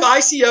reminds me of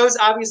ICOs,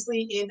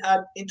 obviously, in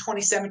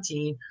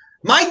 2017.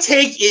 My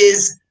take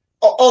is,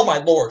 oh my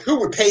Lord, who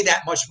would pay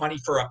that much money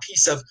for a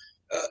piece of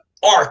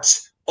art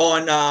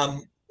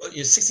on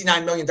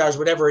 $69 million,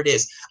 whatever it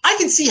is? I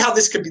can see how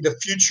this could be the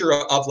future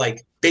of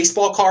like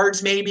baseball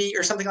cards, maybe,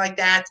 or something like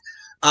that.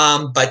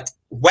 But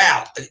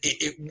wow,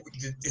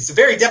 it's the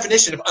very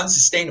definition of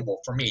unsustainable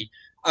for me.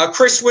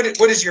 Chris, what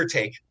is your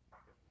take?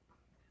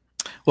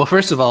 Well,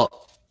 first of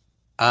all,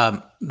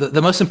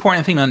 the most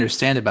important thing to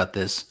understand about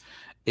this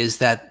is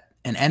that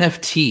an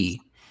NFT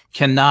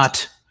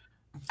cannot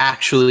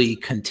actually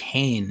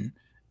contain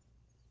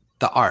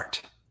the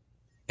art.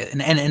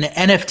 And an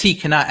NFT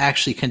cannot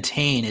actually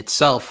contain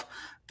itself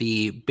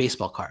the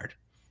baseball card.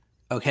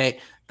 Okay.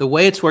 The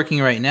way it's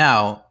working right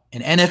now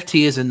An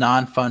NFT is a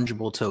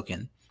non-fungible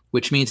token,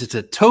 which means it's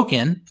a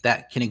token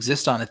that can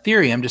exist on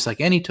Ethereum just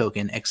like any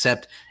token,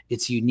 except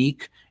it's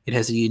unique. It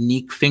has a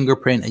unique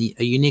fingerprint,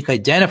 a unique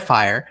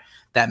identifier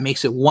that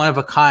makes it one of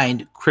a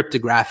kind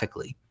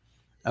cryptographically.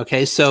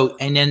 Okay, so,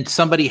 and then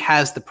somebody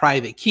has the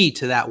private key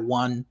to that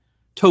one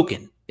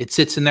token. It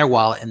sits in their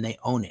wallet and they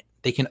own it.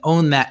 They can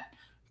own that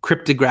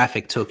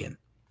cryptographic token.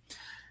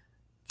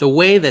 The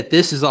way that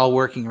this is all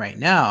working right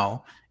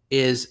now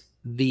is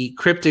the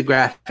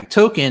cryptographic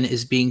token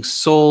is being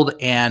sold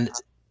and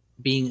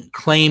being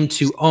claimed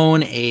to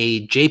own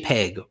a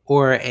JPEG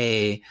or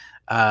a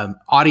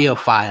audio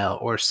file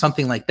or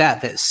something like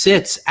that that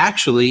sits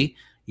actually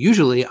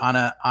usually on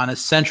a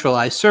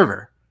centralized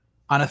server,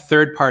 on a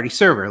third-party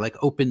server like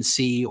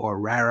OpenSea or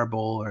Rarible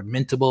or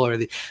Mintable, or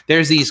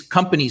there's these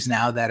companies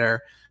now that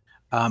are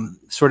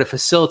sort of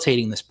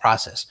facilitating this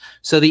process.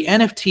 So the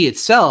NFT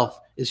itself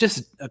is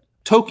just a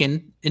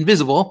token,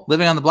 invisible,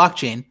 living on the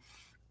blockchain.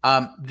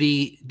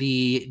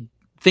 The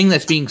thing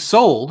that's being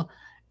sold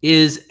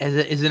is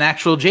an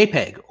actual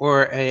JPEG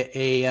or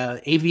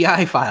a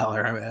AVI file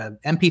or a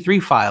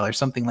MP3 file or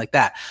something like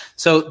that.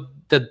 So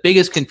the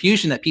biggest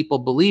confusion that people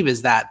believe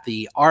is that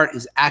the art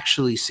is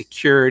actually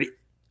secured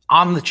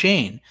on the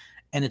chain,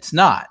 and it's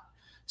not.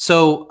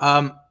 So,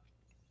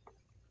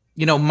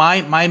 you know,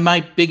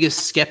 my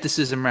biggest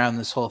skepticism around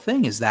this whole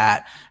thing is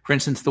that, for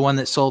instance, the one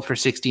that sold for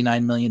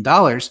 $69 million,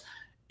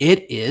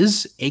 it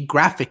is a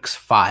graphics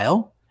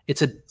file.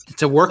 It's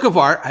a work of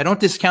art. I don't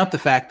discount the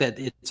fact that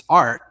it's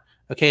art.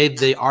 Okay,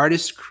 the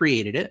artist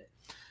created it,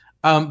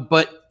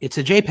 but it's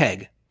a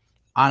JPEG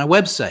on a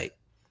website.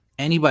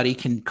 Anybody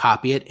can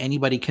copy it.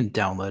 Anybody can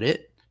download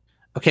it.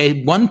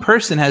 Okay, one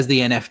person has the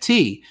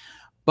NFT,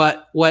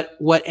 but what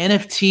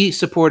NFT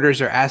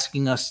supporters are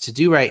asking us to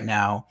do right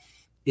now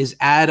is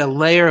add a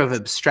layer of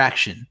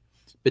abstraction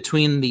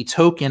between the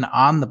token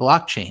on the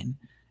blockchain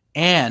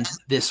and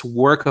this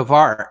work of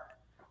art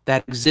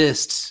that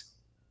exists.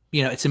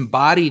 You know, it's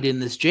embodied in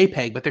this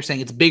JPEG, but they're saying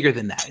it's bigger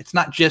than that. It's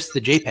not just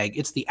the JPEG,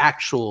 it's the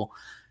actual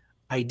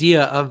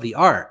idea of the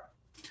art.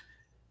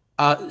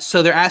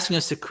 So they're asking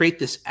us to create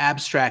this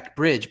abstract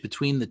bridge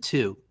between the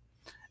two.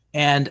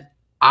 And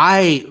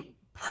I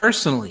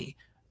personally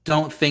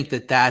don't think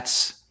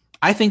that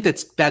I think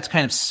that's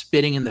kind of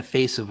spitting in the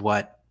face of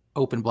what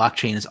open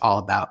blockchain is all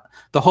about.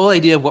 The whole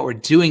idea of what we're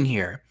doing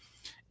here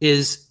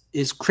is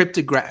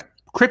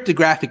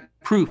cryptographic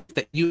proof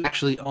that you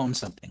actually own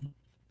something.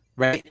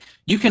 Right?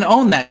 You can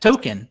own that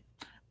token,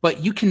 but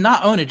you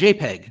cannot own a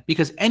JPEG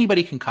because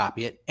anybody can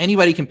copy it,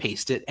 anybody can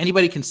paste it,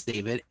 anybody can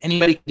save it,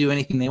 anybody can do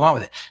anything they want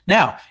with it.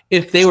 Now,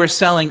 if they were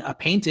selling a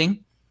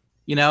painting,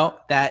 you know,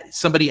 that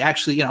somebody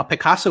actually, you know, a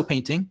Picasso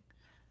painting,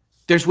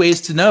 there's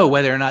ways to know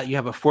whether or not you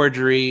have a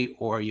forgery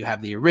or you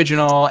have the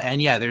original.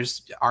 And yeah,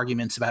 there's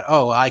arguments about,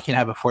 oh, I can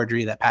have a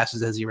forgery that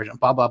passes as the original,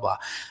 blah, blah, blah.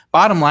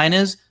 Bottom line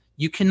is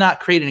you cannot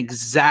create an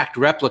exact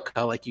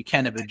replica like you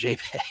can of a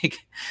JPEG,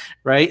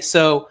 right?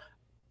 So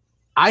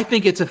I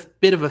think it's a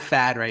bit of a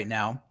fad right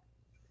now,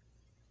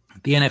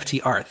 the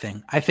NFT art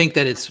thing. I think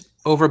that it's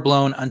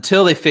overblown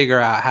until they figure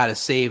out how to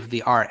save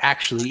the art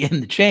actually in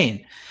the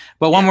chain.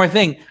 But one more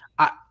thing,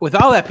 with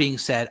all that being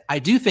said, I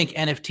do think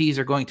NFTs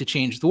are going to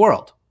change the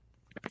world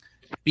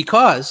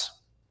because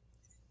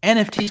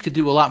NFTs could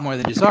do a lot more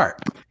than just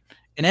art.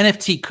 An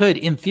NFT could,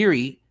 in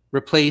theory,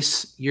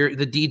 replace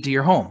the deed to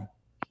your home.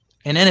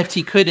 An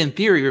NFT could, in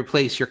theory,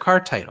 replace your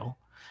car title.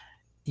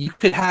 You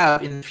could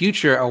have, in the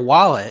future, a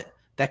wallet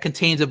that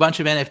contains a bunch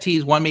of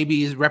NFTs. One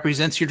maybe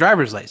represents your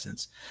driver's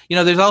license. You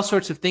know, there's all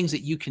sorts of things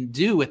that you can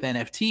do with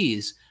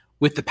NFTs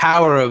with the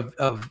power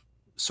of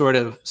sort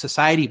of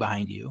society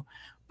behind you.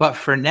 But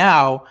for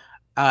now,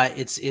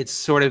 it's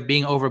sort of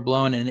being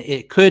overblown, and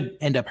it could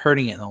end up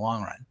hurting it in the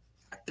long run.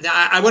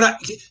 Now,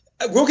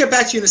 we'll get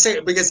back to you in a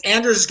second because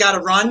Anders got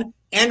to run.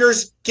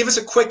 Anders, give us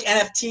a quick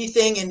NFT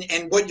thing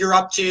and what you're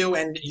up to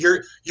and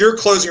your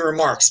closing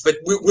remarks. But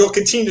we'll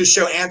continue to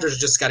show. Anders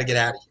just got to get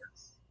out of here.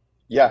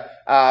 Yeah.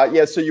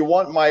 So you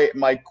want my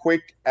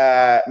quick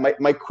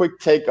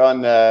take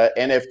on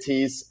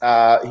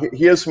NFTs?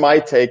 Here's my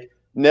take: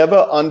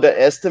 never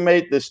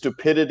underestimate the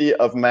stupidity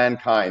of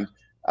mankind.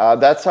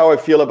 That's how I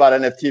feel about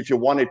NFT. If you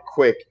want it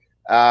quick,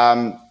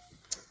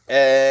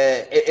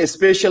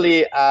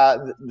 especially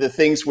the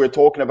things we're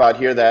talking about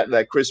here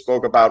that Chris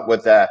spoke about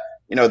with the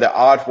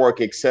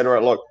artwork,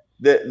 etc. Look,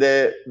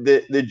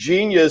 the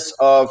genius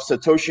of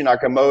Satoshi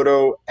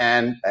Nakamoto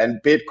and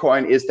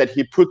Bitcoin is that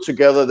he put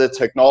together the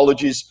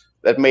technologies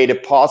that made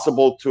it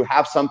possible to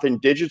have something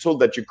digital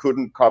that you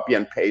couldn't copy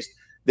and paste.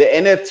 The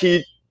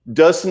NFT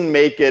doesn't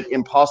make it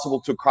impossible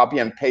to copy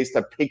and paste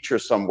a picture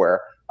somewhere.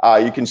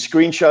 You can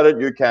screenshot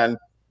it, you can,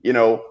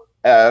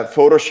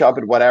 Photoshop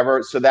it,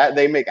 whatever. So that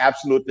they make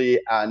absolutely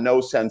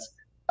no sense.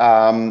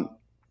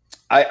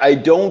 I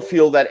don't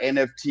feel that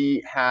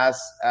NFT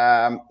has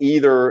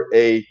either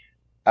a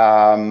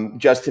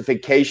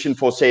justification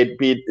for, say,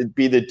 be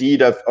the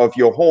deed of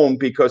your home,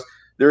 because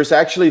there's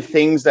actually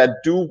things that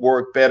do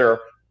work better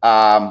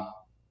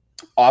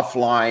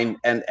offline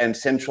and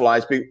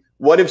centralized.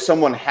 What if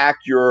someone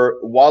hacked your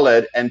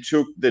wallet and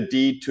took the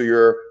deed to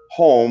your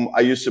home?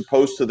 Are you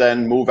supposed to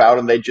then move out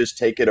and they just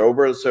take it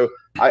over? So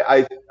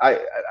I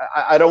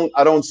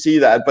don't see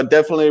that, but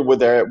definitely with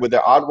their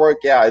artwork,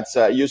 yeah, it's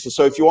useless.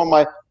 So if you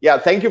want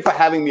thank you for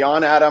having me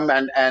on, Adam,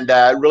 and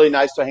really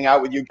nice to hang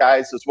out with you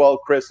guys as well,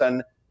 Chris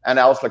and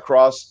Alice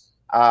Lacrosse.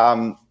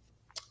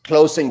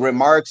 Closing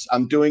remarks.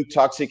 I'm doing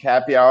Toxic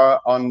Happy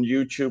Hour on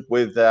YouTube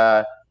with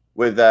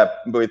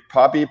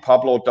Poppy,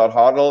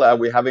 Pablo.Hodl.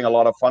 We're having a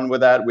lot of fun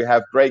with that. We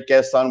have great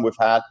guests on. We've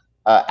had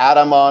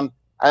Adam on.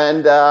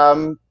 And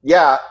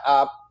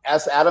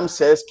as Adam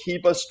says,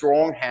 keep a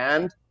strong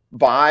hand,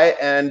 buy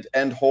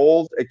and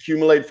hold,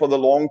 accumulate for the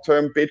long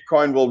term.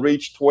 Bitcoin will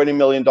reach $20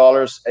 million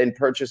in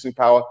purchasing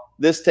power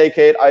this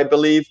decade, I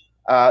believe.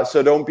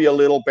 So don't be a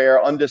little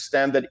bear.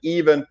 Understand that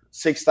even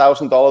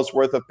 $6,000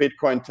 worth of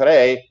Bitcoin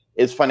today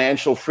is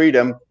financial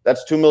freedom.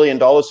 That's $2 million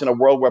in a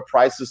world where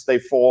prices, they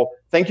fall.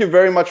 Thank you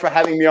very much for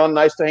having me on.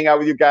 Nice to hang out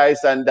with you guys.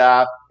 And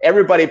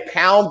everybody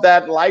pound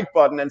that like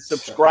button and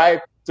subscribe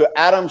to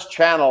Adam's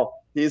channel.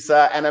 He's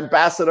an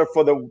ambassador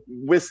for the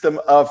wisdom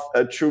of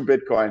true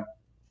Bitcoin.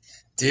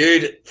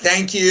 Dude,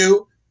 thank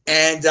you.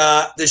 And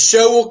the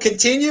show will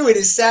continue. It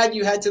is sad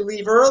you had to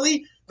leave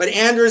early, but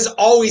Anders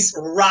always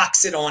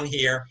rocks it on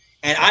here.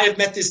 And I have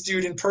met this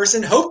dude in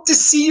person. Hope to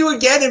see you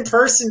again in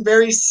person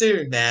very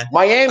soon, man.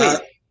 Miami,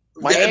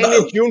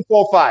 June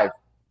 4-5.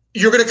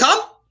 You're going to come?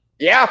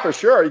 Yeah, for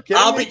sure. Are you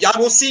kidding me? I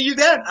will see you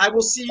then. I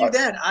will see you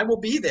then. I will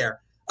be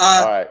there.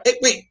 All right.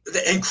 Wait,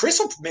 and Chris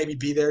will maybe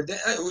be there.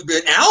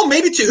 Al,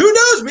 maybe too. Who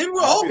knows? Maybe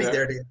we'll all be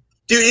there. Dude,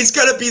 it's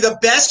going to be the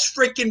best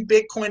freaking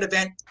Bitcoin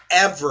event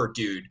ever,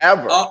 dude.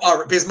 Ever.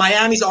 Because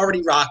Miami's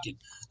already rocking.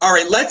 All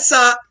right, let's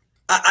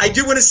I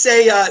do want to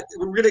say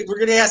we're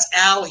gonna ask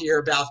Al here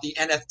about the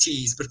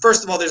NFTs, but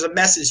first of all, there's a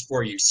message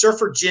for you.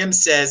 Surfer Jim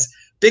says,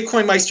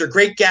 Bitcoin Meister,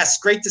 great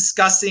guest, great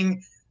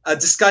discussion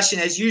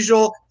as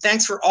usual.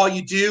 Thanks for all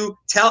you do.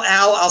 Tell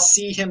Al I'll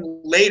see him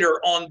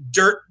later on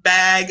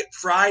Dirtbag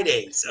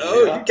Fridays.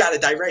 Oh, yeah.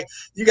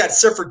 You got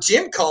Surfer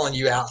Jim calling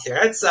you out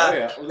there.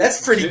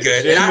 That's pretty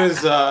good.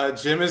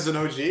 Jim is an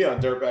OG on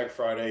Dirtbag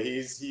Friday.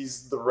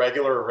 He's the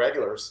regular of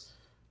regulars.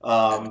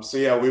 So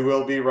yeah, we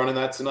will be running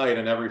that tonight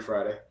and every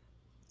Friday.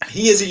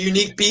 He is a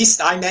unique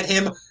beast. I met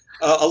him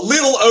a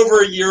little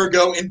over a year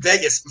ago in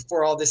Vegas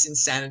before all this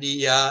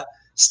insanity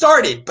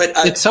started. But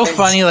it's so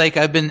funny. Like,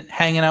 I've been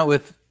hanging out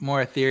with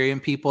more Ethereum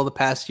people the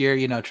past year,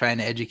 trying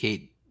to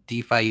educate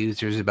DeFi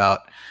users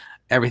about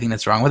everything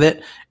that's wrong with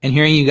it. And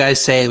hearing you guys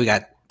say we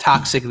got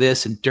toxic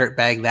this and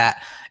dirtbag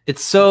that,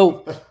 it's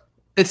so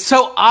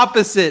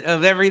opposite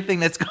of everything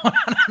that's going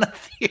on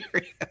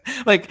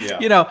Ethereum. Like,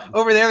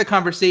 over there, the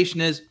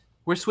conversation is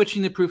we're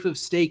switching to proof of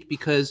stake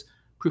because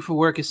proof of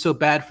work is so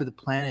bad for the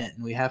planet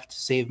and we have to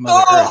save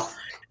Mother Earth.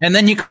 And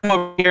then you come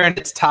over here and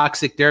it's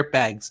toxic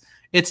dirtbags.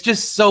 It's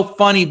just so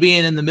funny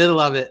being in the middle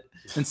of it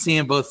and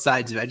seeing both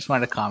sides of it. I just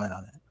wanted to comment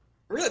on it.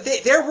 Really,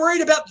 they're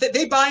worried about that.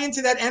 They buy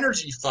into that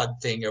energy fund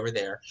thing over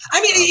there. I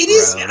mean, it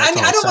is. I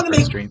mean, I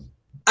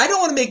don't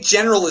want to make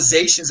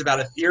generalizations about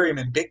Ethereum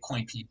and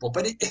Bitcoin people,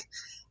 but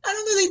I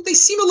don't know. They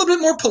seem a little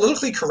bit more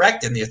politically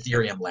correct in the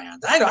Ethereum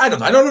land. I don't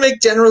know. I don't want to make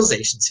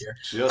generalizations here.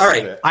 All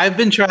right.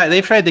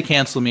 They've tried to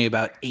cancel me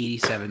about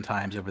 87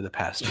 times over the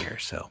past year.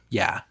 So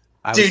yeah,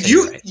 dude,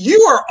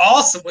 you are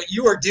awesome. What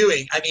you are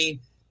doing. I mean,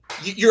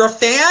 you're a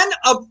fan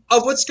of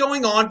what's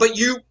going on, but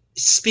you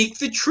speak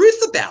the truth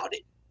about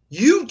it.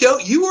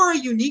 You are a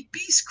unique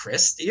beast,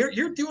 Chris.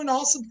 You're doing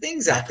awesome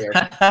things out there.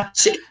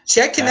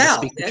 Check him out.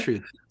 Speak the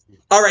truth.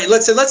 All right,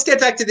 let's get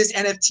back to this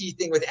NFT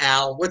thing with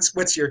Al.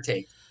 What's your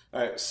take? All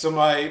right, so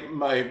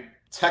my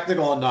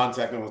technical and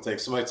non-technical take.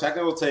 So my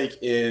technical take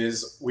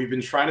is we've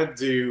been trying to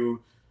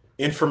do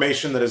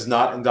information that is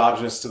not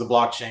endogenous to the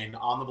blockchain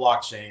on the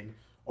blockchain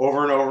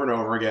over and over and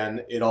over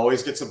again. It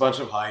always gets a bunch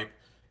of hype.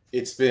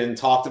 It's been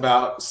talked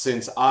about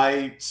since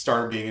I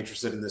started being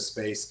interested in this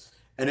space,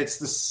 and it's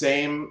the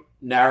same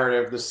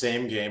narrative, the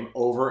same game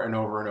over and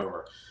over and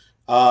over.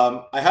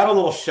 I had a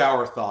little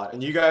shower thought,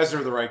 and you guys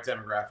are the right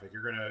demographic.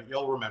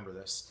 You'll remember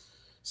this.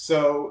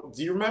 So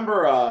do you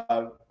remember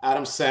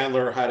Adam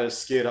Sandler had a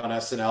skit on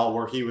SNL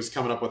where he was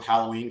coming up with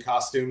Halloween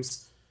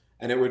costumes?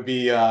 And it would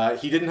be,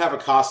 he didn't have a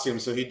costume,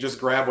 so he'd just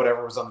grab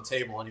whatever was on the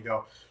table and he'd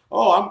go,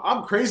 oh,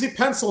 I'm crazy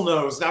pencil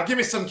nose. Now give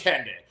me some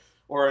candy.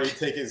 Or he'd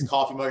take his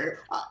coffee mug.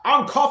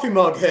 I'm coffee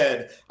mug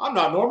head. I'm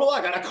not normal.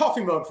 I got a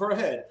coffee mug for a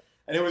head.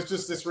 And it was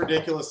just this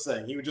ridiculous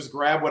thing. He would just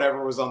grab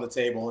whatever was on the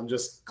table and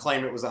just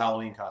claim it was a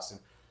Halloween costume.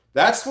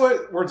 That's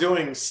what we're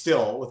doing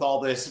still with all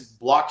this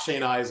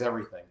blockchainize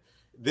everything.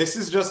 This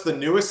is just the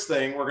newest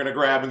thing we're going to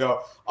grab and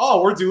go,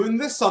 oh, we're doing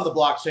this on the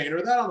blockchain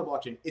or that on the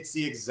blockchain. It's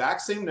the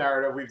exact same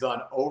narrative we've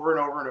done over and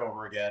over and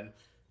over again.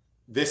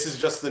 This is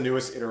just the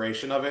newest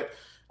iteration of it.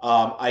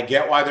 I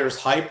get why there's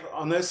hype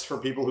on this for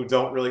people who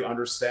don't really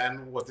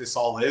understand what this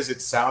all is.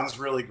 It sounds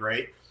really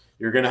great.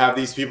 You're going to have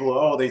these people,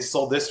 oh, they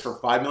sold this for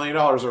 $5 million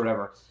or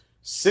whatever.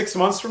 6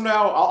 months from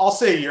now, I'll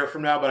say a year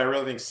from now, but I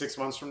really think 6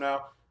 months from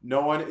now,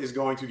 no one is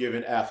going to give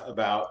an F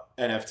about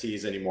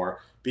NFTs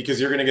anymore. because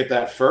you're going to get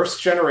that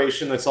first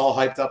generation that's all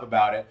hyped up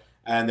about it,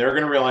 and they're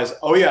going to realize,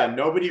 oh yeah,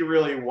 nobody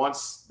really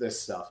wants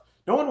this stuff.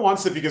 No one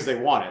wants it because they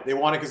want it. They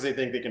want it because they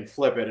think they can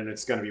flip it and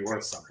it's going to be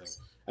worth something.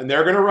 And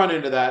they're going to run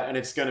into that, and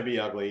it's going to be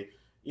ugly.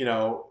 You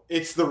know,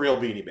 it's the real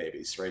Beanie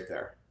Babies right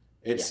there.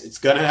 It's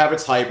going to have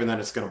its hype, and then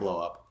it's going to blow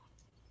up.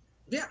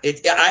 Yeah,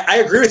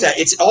 I agree with that.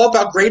 It's all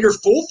about greater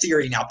fool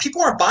theory now.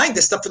 People aren't buying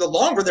this stuff for the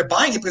long run. They're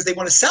buying it because they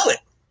want to sell it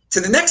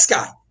to the next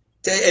guy.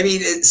 I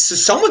mean, so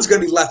someone's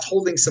going to be left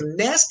holding some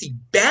nasty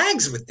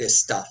bags with this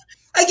stuff.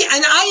 Again,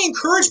 and I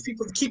encourage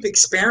people to keep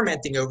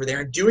experimenting over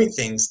there and doing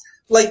things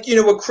like, you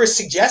know, what Chris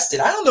suggested.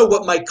 I don't know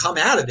what might come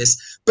out of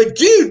this, but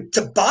dude,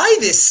 to buy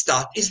this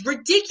stuff is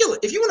ridiculous.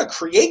 If you want to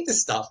create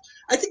this stuff,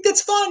 I think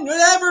that's fun.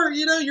 Whatever,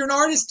 you know, you're an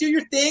artist, do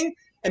your thing,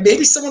 and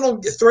maybe someone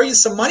will throw you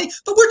some money.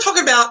 But we're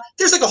talking about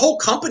there's like a whole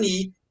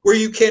company where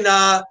you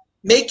can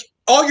make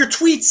all your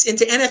tweets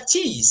into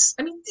NFTs.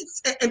 I mean,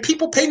 and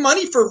people pay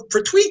money for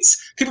tweets.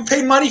 People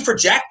pay money for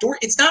Jack Dorsey.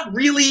 It's not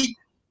really.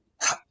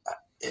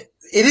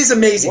 It is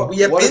amazing.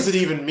 What does it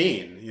even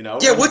mean? You know,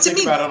 yeah. What's it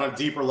mean? About it on a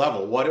deeper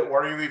level. What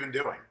are you even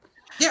doing?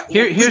 Yeah.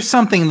 Here's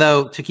something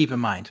though to keep in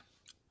mind.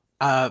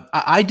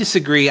 I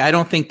disagree. I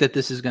don't think that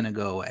this is going to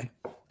go away.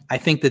 I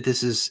think that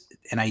this is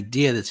an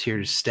idea that's here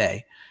to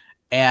stay,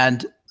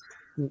 and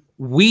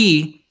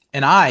we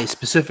and I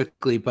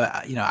specifically,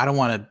 but you know, I don't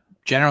want to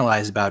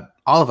generalize about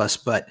all of us,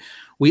 but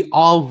we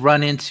all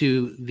run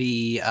into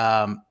the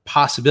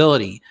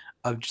possibility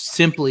of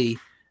simply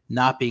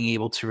not being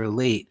able to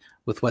relate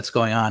with what's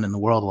going on in the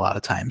world a lot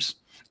of times.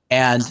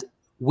 And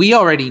we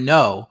already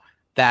know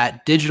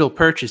that digital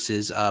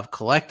purchases of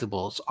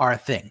collectibles are a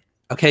thing.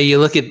 Okay, you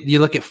look at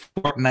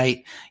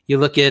Fortnite, you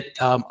look at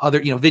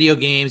other, you know, video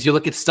games, you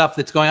look at stuff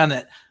that's going on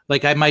that,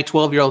 like my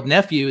 12-year-old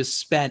nephew has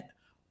spent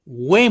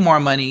way more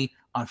money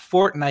on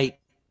Fortnite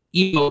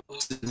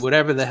emotes,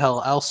 whatever the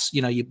hell else,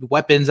 you know,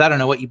 weapons, I don't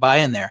know what you buy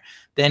in there,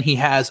 than he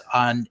has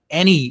on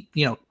any,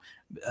 you know,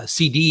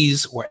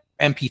 CDs or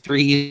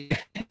MP3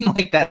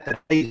 like that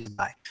I used to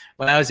buy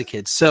when I was a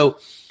kid. So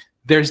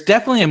there's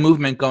definitely a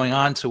movement going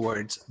on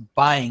towards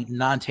buying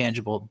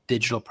non-tangible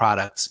digital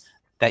products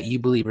that you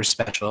believe are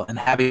special and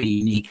having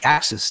unique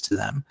access to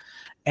them.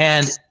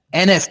 And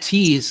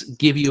NFTs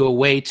give you a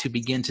way to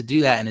begin to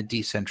do that in a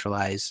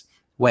decentralized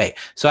way.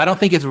 So I don't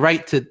think it's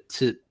right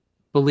to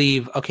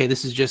believe, okay,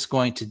 this is just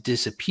going to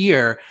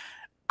disappear.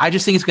 I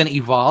just think it's going to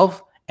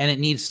evolve and it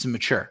needs to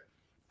mature.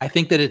 I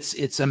think that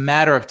it's a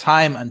matter of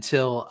time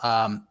until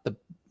the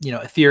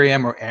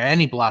Ethereum or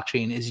any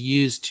blockchain is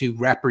used to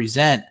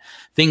represent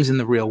things in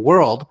the real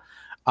world.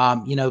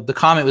 The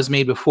comment was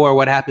made before: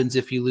 what happens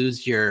if you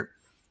lose your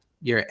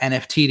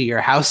NFT to your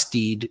house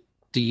deed?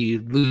 Do you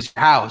lose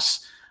your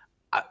house?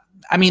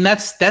 I mean,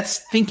 that's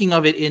thinking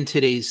of it in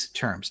today's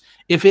terms.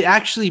 If it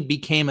actually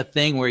became a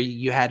thing where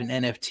you had an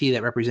NFT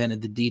that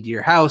represented the deed to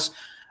your house,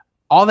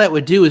 all that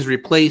would do is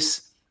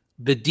replace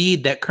the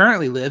deed that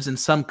currently lives in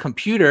some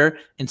computer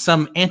in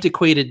some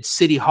antiquated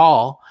city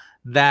hall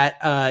that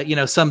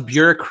some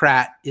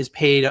bureaucrat is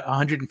paid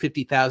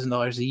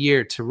 $150,000 a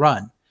year to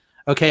run.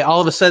 Okay, all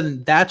of a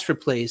sudden that's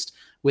replaced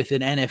with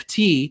an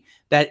NFT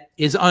that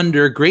is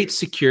under great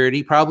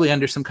security, probably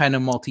under some kind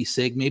of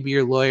multi-sig. Maybe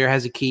your lawyer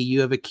has a key,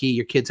 you have a key,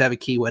 your kids have a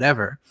key,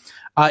 whatever.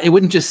 It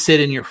wouldn't just sit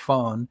in your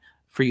phone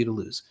for you to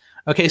lose.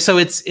 Okay, so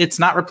it's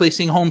not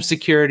replacing home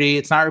security.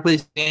 It's not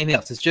replacing anything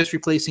else. It's just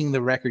replacing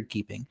the record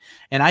keeping.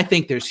 And I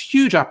think there's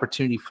huge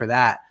opportunity for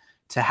that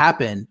to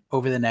happen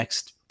over the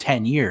next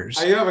 10 years.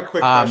 I have a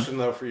quick question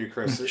though for you,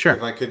 Chris. Sure.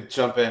 If I could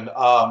jump in.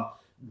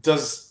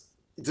 Does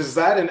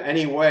that in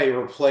any way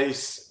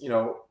replace,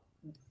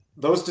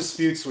 those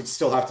disputes would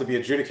still have to be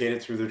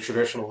adjudicated through the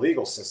traditional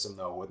legal system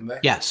though, wouldn't they?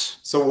 Yes.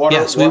 So what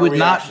are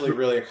we actually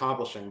really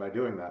accomplishing by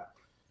doing that?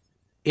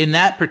 In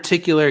that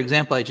particular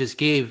example I just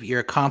gave,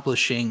 you're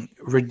accomplishing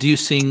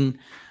reducing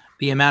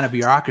the amount of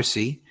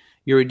bureaucracy.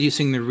 You're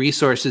reducing the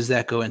resources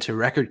that go into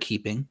record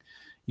keeping.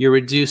 You're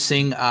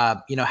reducing,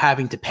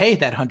 having to pay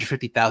that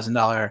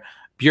 $150,000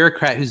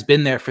 bureaucrat who's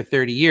been there for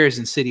 30 years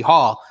in City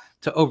Hall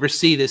to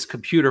oversee this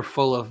computer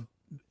full of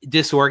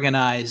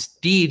disorganized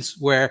deeds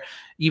where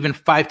even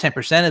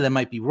 5-10% of them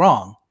might be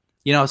wrong.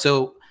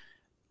 So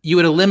you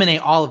would eliminate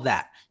all of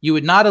that. You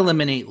would not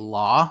eliminate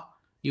law.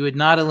 You would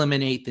not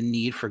eliminate the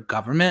need for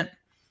government.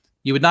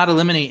 You would not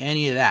eliminate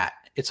any of that.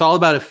 It's all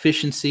about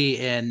efficiency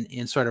and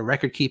in sort of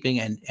record keeping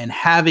and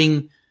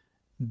having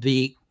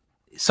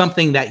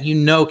something that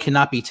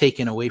cannot be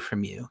taken away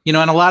from you. And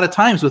a lot of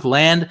times with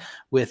land,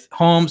 with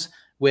homes,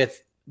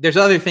 there's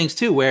other things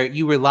too where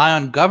you rely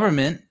on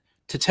government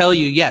to tell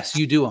you, yes,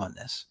 you do own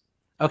this.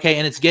 Okay,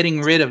 and it's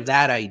getting rid of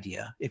that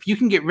idea. If you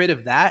can get rid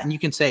of that and you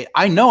can say,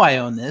 I know I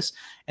own this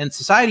and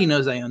society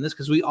knows I own this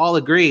because we all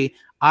agree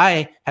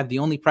I have the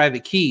only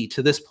private key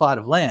to this plot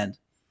of land,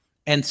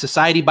 and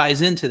society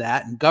buys into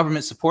that and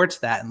government supports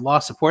that and law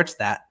supports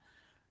that,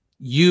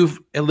 you've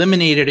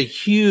eliminated a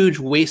huge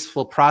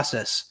wasteful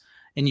process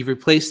and you've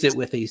replaced it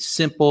with a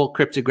simple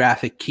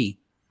cryptographic key.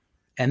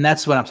 And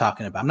that's what I'm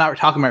talking about. I'm not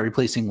talking about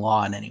replacing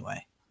law in any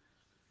way.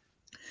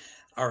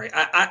 All right.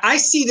 I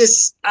see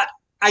this.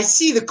 I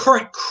see the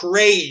current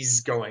craze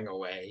going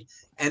away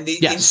and the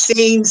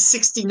insane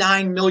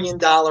 $69 million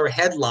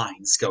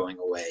headlines going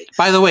away.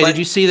 By the way, did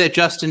you see that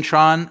Justin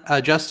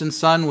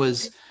Sun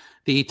was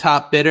the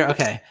top bidder?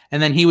 Okay.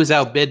 And then he was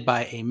outbid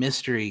by a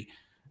mystery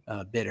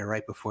bidder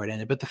right before it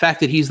ended. But the fact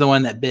that he's the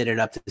one that bid it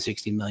up to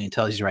 60 million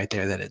tells you right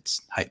there that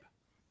it's hype.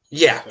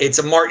 Yeah, it's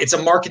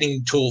a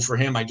marketing tool for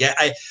him. I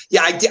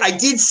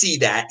did see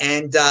that.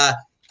 And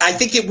I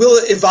think it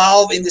will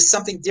evolve into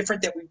something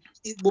different that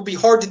it will be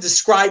hard to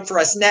describe for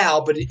us now,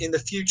 but in the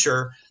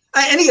future.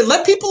 And again,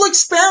 let people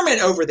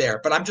experiment over there.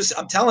 But I'm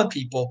telling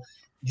people,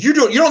 you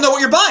don't know what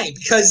you're buying,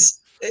 because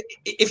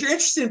if you're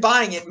interested in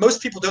buying it,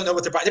 most people don't know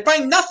what they're buying. They're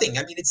buying nothing.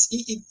 I mean,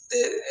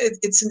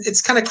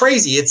 it's kind of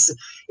crazy.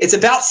 It's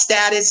about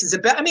status. It's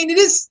about. I mean, it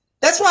is.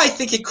 That's why I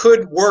think it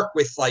could work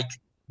with, like,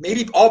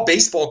 maybe all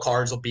baseball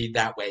cards will be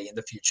that way in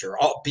the future.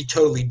 All be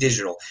totally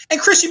digital.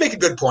 And Chris, you make a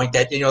good point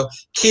that,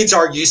 kids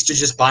are used to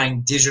just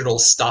buying digital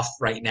stuff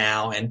right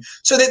now, and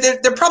so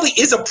there probably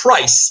is a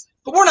price.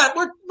 But we're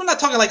not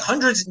talking like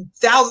hundreds and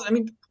thousands. I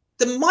mean,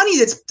 the money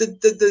that's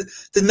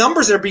the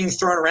numbers that are being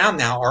thrown around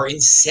now are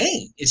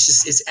insane.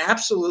 It's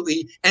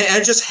absolutely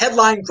and just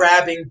headline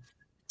grabbing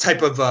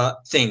type of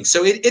thing.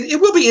 So it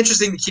will be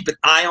interesting to keep an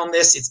eye on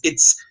this.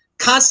 It's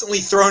constantly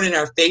thrown in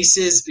our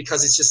faces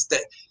because it's just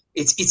that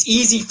it's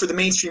easy for the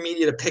mainstream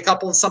media to pick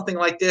up on something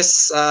like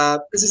this.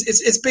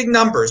 It's big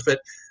numbers,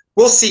 but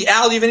we'll see.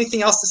 Al, do you have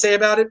anything else to say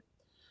about it?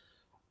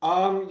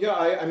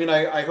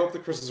 I hope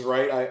that Chris is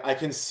right. I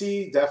can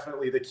see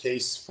definitely the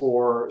case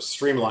for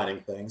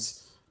streamlining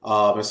things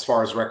as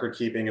far as record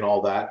keeping and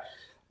all that.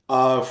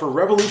 For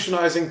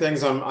revolutionizing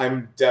things,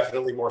 I'm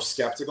definitely more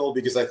skeptical,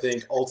 because I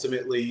think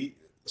ultimately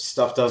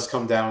stuff does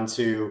come down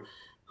to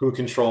who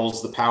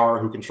controls the power,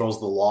 who controls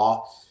the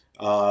law.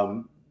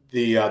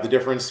 The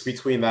difference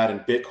between that and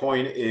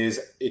Bitcoin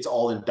is it's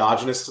all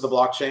endogenous to the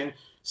blockchain.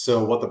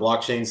 So what the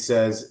blockchain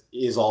says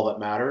is all that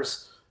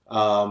matters.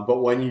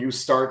 But when you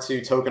start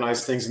to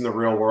tokenize things in the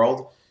real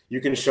world,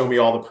 you can show me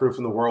all the proof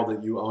in the world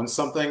that you own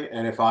something.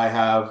 And if I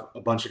have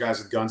a bunch of guys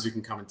with guns who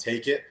can come and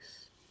take it,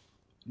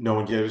 no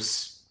one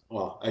gives,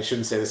 well, I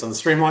shouldn't say this on the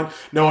streamline,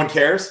 no one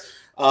cares.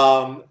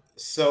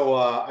 So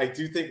I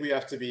do think we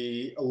have to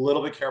be a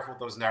little bit careful with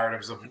those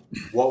narratives of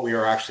what we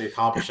are actually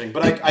accomplishing.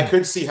 But I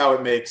could see how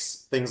it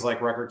makes things like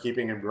record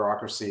keeping and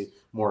bureaucracy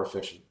more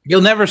efficient.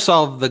 You'll never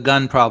solve the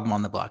gun problem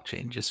on the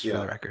blockchain, just for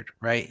the record,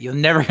 right? You're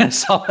never going to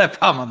solve that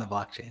problem on the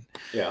blockchain.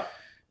 Yeah.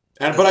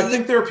 But I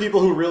think there are people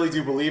who really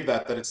do believe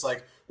that it's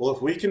like, well,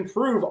 if we can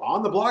prove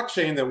on the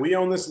blockchain that we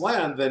own this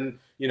land, then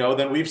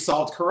we've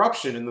solved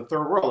corruption in the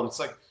third world. And it's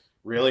like,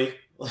 really?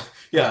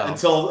 Yeah,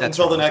 until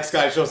the next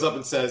guy shows up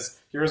and says,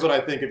 here's what I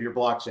think of your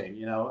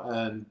blockchain,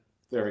 and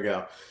there we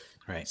go.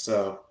 Right.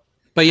 So,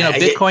 but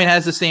Bitcoin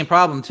has the same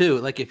problem too.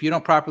 Like, if you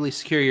don't properly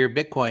secure your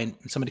Bitcoin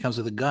and somebody comes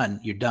with a gun,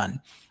 you're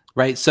done.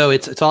 Right. So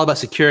it's all about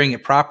securing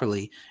it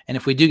properly. And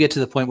if we do get to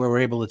the point where we're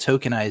able to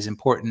tokenize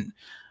important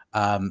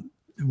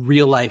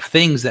real life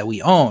things that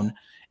we own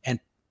and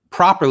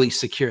properly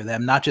secure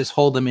them, not just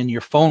hold them in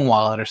your phone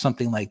wallet or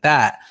something like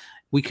that,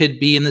 we could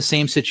be in the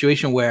same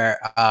situation where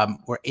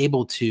we're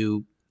able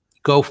to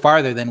go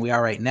farther than we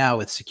are right now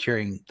with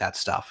securing that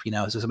stuff.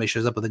 So somebody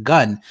shows up with a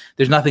gun,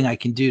 there's nothing I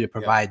can do to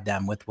provide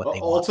them with what they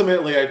want.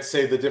 Ultimately, I'd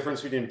say the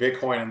difference between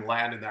Bitcoin and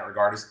land in that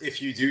regard is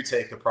if you do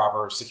take the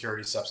proper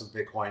security steps with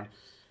Bitcoin,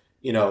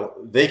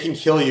 they can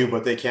kill you,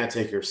 but they can't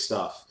take your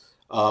stuff.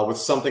 With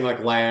something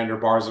like land or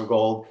bars of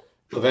gold,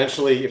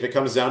 eventually, if it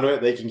comes down to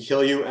it, they can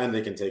kill you and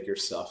they can take your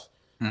stuff.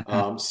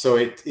 Mm-hmm. So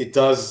it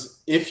does,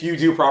 if you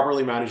do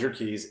properly manage your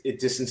keys, it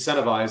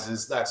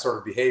disincentivizes that sort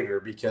of behavior,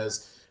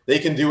 because they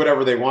can do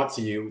whatever they want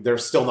to you. They're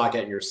still not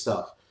getting your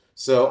stuff.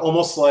 So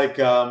almost like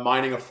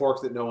mining a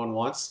fork that no one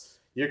wants.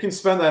 You can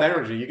spend that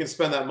energy, you can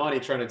spend that money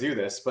trying to do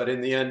this, but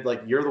in the end,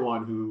 like, you're the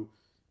one who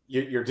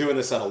you're doing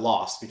this at a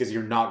loss because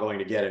you're not going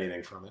to get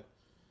anything from it.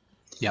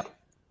 Yep.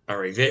 All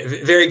right.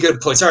 Very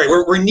good points. All right.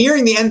 We're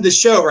nearing the end of the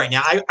show right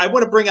now. I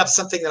want to bring up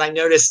something that I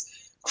noticed.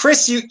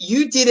 Chris,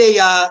 you did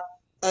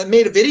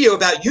made a video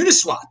about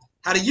Uniswap,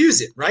 how to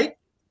use it, right?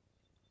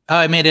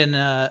 I made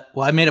a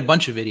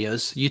bunch of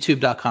videos.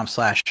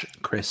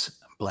 YouTube.com/Chris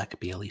Blec,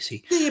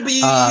 BLEC. Yeah, but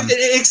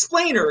you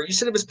explainer. You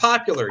said it was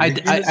popular. I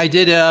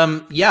did.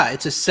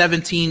 It's a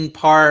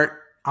 17-part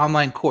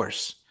online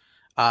course.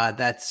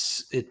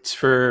 It's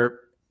for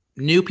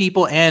new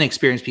people and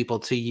experienced people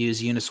to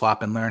use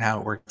Uniswap and learn how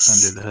it works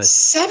under the hood.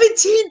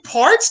 17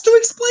 parts to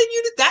explain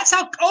Uniswap? That's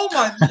how. Oh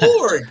my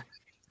lord!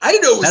 I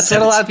didn't know. It was That's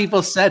 17. What a lot of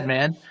people said,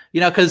 man.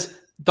 Because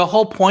the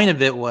whole point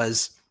of it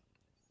was,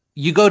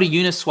 you go to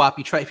Uniswap,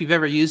 you try, if you've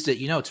ever used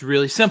it, it's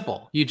really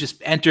simple. You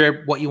just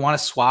enter what you want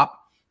to swap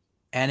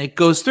and it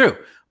goes through.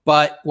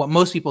 But what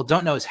most people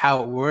don't know is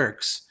how it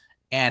works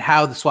and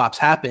how the swaps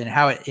happen,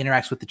 how it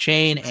interacts with the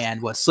chain,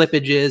 and what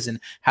slippage is, and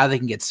how they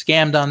can get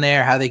scammed on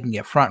there, how they can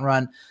get front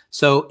run.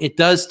 So it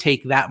does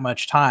take that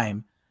much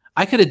time.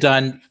 I could have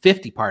done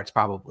 50 parts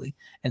probably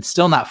and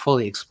still not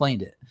fully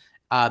explained it.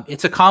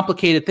 It's a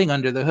complicated thing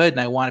under the hood, and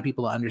I wanted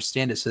people to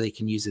understand it so they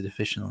can use it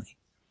efficiently.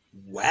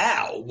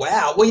 Wow.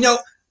 Well,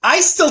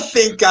 I still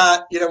think,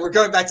 we're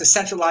going back to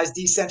centralized,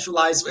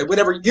 decentralized,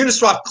 whatever.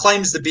 Uniswap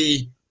claims to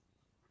be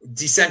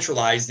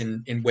decentralized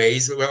in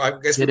ways. Well, I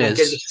guess we won't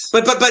get it.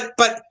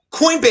 But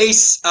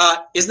Coinbase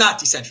is not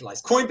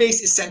decentralized.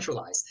 Coinbase is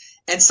centralized.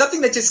 And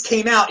something that just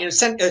came out,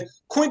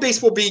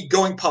 Coinbase will be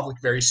going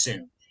public very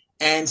soon.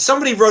 And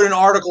somebody wrote an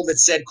article that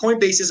said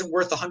Coinbase isn't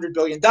worth $100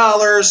 billion,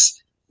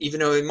 even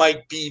though it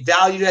might be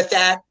valued at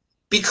that,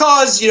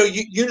 because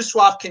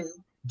Uniswap can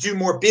do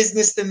more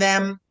business than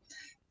them.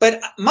 But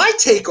my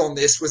take on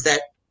this was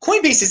that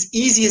Coinbase is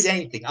easy as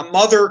anything. A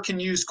mother can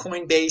use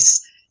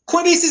Coinbase.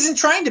 Coinbase isn't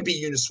trying to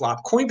be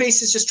Uniswap.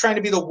 Coinbase is just trying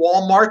to be the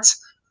Walmart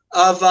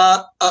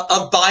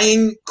of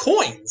buying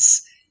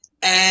coins.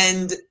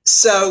 And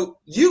so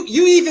you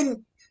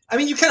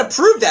kind of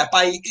prove that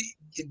by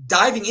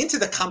diving into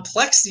the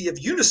complexity of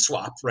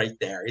Uniswap right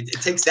there. It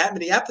takes that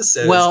many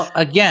episodes. Well,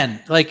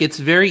 again, like, it's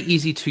very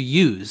easy to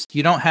use.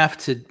 You don't have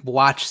to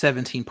watch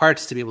 17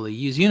 parts to be able to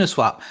use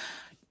Uniswap.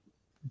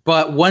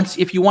 But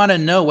if you want to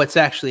know what's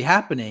actually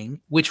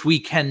happening, which we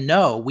can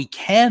know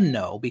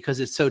because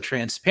it's so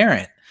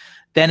transparent,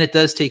 then it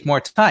does take more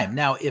time.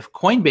 Now, if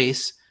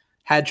Coinbase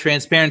had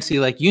transparency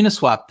like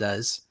Uniswap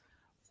does,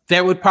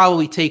 that would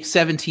probably take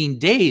 17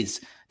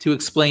 days to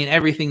explain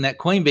everything that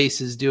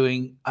Coinbase is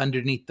doing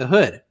underneath the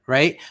hood,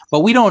 right?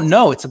 But we don't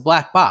know. It's a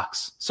black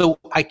box. So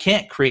I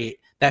can't create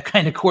that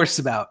kind of course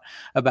about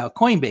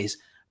Coinbase.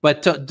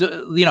 But,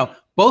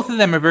 both of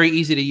them are very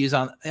easy to use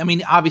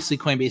obviously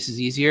Coinbase is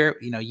easier.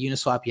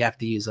 Uniswap, you have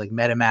to use like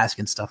MetaMask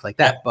and stuff like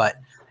that. But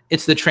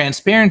it's the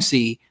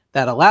transparency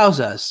that allows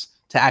us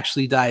to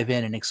actually dive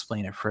in and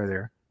explain it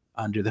further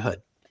under the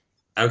hood.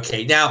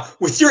 Okay. Now,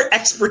 with your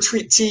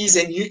expertise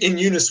in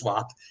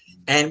Uniswap,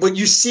 and what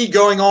you see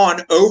going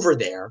on over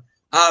there,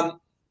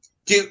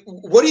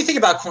 what do you think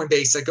about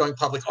Coinbase going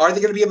public? Are they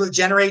going to be able to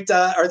generate?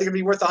 Are they going to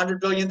be worth $100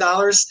 billion?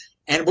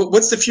 And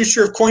what's the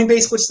future of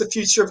Coinbase? What's the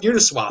future of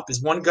Uniswap?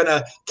 Is one going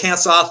to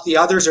cancel out the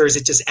others, or is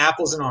it just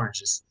apples and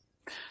oranges?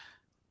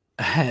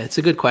 It's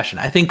a good question.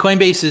 I think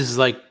Coinbase is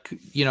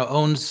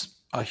owns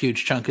a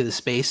huge chunk of the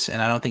space,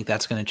 and I don't think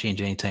that's going to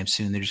change anytime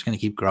soon. They're just going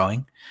to keep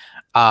growing.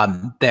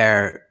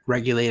 They're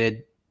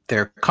regulated.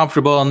 They're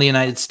comfortable in the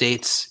United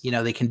States.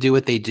 They can do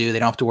what they do. They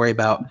don't have to worry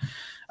about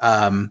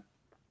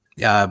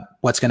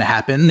what's going to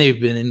happen.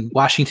 They've been in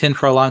Washington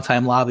for a long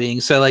time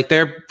lobbying. So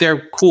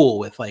they're cool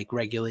with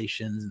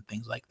regulations and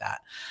things like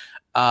that.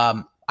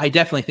 I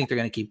definitely think they're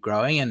going to keep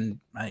growing. And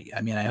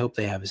I hope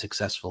they have a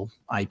successful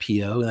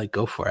IPO,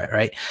 go for it.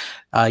 Right.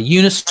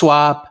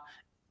 Uniswap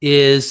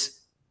is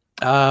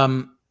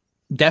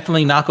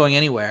definitely not going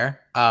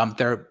anywhere.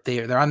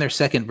 They're on their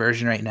second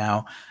version right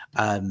now.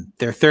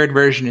 Their third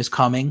version is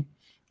coming.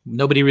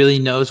 Nobody really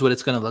knows what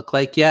it's going to look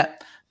like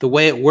yet. The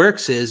way it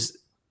works is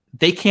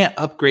they can't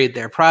upgrade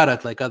their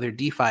product like other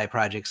DeFi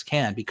projects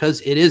can,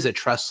 because it is a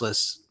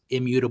trustless,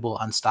 immutable,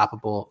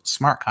 unstoppable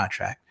smart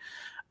contract.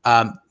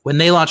 When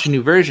they launch a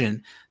new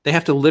version, they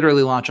have to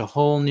literally launch a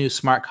whole new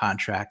smart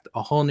contract,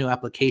 a whole new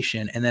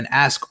application, and then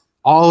ask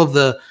all of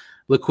the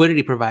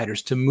liquidity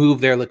providers to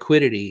move their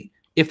liquidity,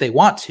 if they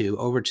want to,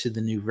 over to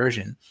the new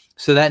version.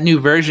 So that new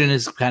version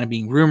is kind of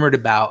being rumored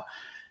about.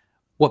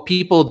 What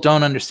people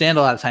don't understand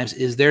a lot of times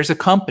is there's a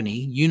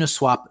company,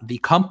 Uniswap, the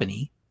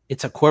company.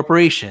 It's a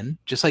corporation,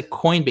 just like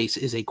Coinbase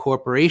is a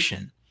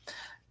corporation,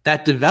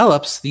 that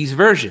develops these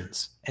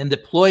versions and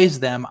deploys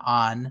them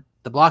on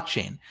the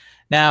blockchain.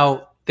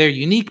 Now, they're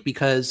unique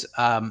because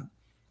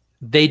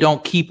they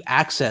don't keep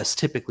access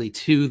typically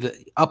to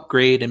the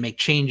upgrade and make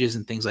changes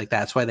and things like that.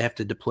 That's why they have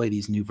to deploy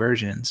these new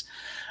versions.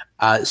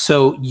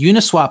 So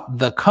Uniswap,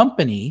 the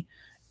company,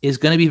 is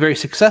going to be very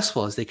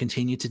successful as they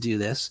continue to do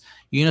this.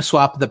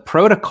 Uniswap, the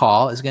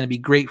protocol, is going to be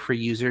great for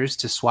users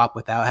to swap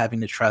without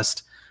having to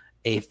trust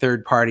a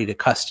third party to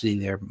custody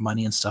their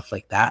money and stuff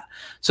like that.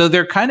 So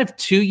they're kind of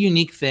two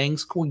unique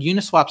things.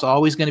 Uniswap's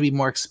always going to be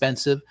more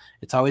expensive.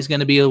 It's always going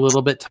to be a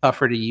little bit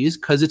tougher to use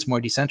because it's more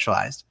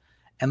decentralized.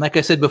 And like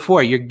I said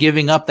before, you're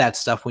giving up that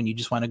stuff when you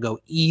just want to go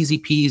easy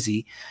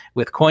peasy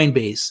with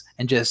Coinbase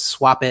and just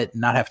swap it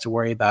and not have to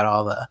worry about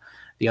all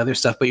the other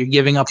stuff. But you're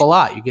giving up a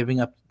lot. You're giving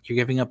up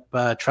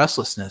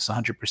trustlessness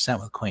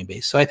 100% with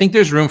Coinbase. So I think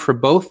there's room for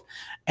both.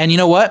 And you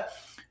know what?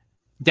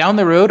 Down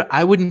the road,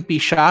 I wouldn't be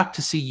shocked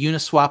to see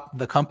Uniswap,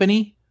 the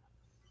company,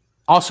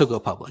 also go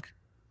public.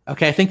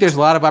 Okay, I think there's a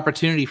lot of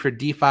opportunity for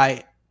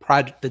the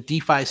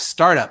DeFi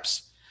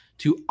startups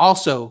to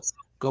also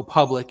go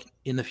public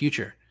in the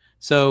future.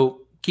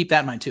 So keep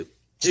that in mind too.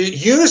 For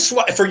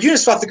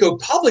Uniswap to go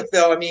public,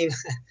 though,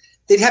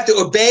 they'd have to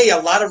obey a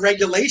lot of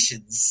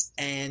regulations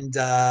and.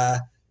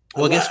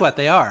 Well, guess what?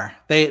 They are.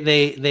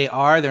 They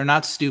are. They're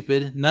not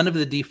stupid. None of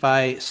the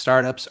DeFi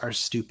startups are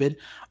stupid.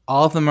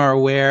 All of them are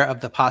aware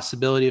of the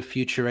possibility of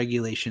future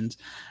regulations.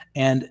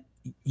 And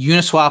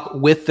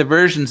Uniswap, with the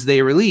versions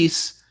they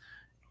release,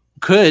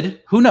 could,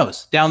 who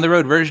knows, down the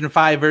road, version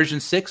 5, version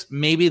 6,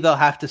 maybe they'll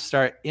have to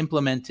start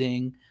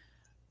implementing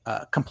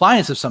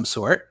compliance of some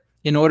sort.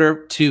 in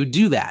order to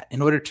do that,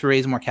 in order to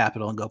raise more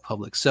capital and go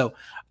public. So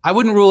I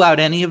wouldn't rule out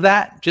any of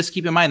that. Just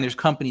keep in mind, there's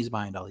companies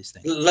behind all these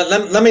things.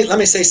 Let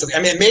me say something.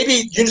 I mean,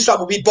 maybe Uniswap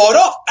will be bought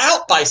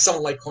out by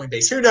someone like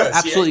Coinbase. Who knows?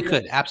 Absolutely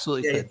could.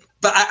 Absolutely could.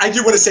 But I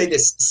do want to say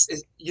this.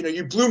 You know,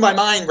 you blew my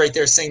mind right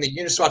there saying that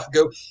Uniswap could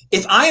go.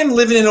 If I am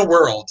living in a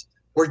world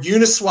where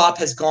Uniswap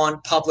has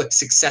gone public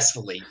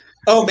successfully,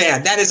 oh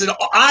man,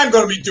 I'm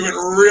going to be doing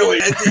really.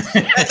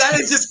 That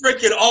is just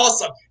freaking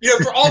awesome. You know,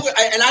 for all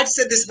and I've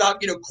said this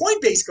about, you know,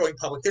 Coinbase going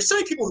public. There's so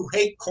many people who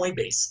hate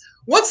Coinbase.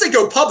 Once they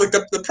go public,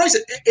 the price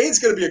is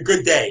going to be a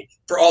good day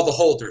for all the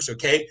holders.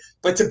 Okay,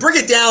 but to bring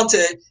it down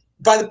to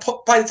by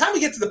the time we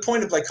get to the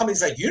point of like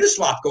companies like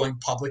Uniswap going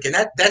public, and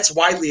that's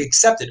widely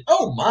accepted.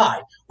 Oh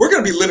my, we're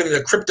going to be living in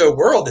a crypto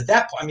world at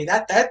that point. I mean,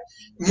 that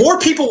more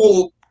people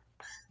will.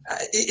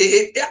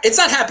 It's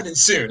not happening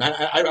soon.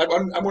 I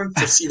want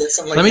to see that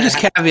something like that. Let me just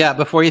caveat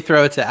before you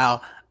throw it to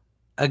Al.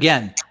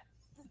 Again,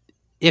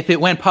 if it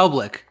went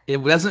public,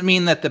 it doesn't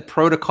mean that the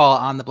protocol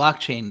on the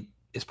blockchain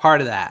is part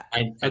of that.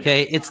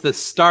 Okay, it's the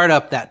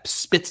startup that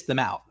spits them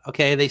out.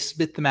 Okay, they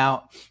spit them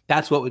out.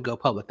 That's what would go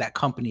public. That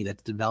company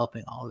that's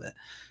developing all of it.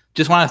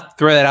 Just want to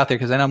throw that out there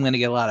because I know I'm going to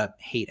get a lot of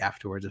hate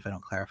afterwards if I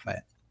don't clarify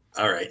it.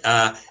 All right,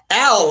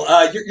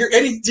 Al, do you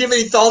have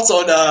any thoughts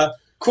on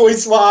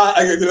CoinSwap,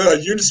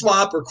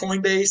 Uniswap, or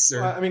Coinbase?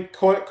 Or? I mean,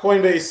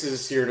 Coinbase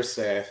is here to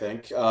stay. I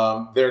think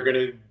they're going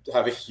to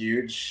have a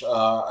huge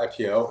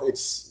IPO.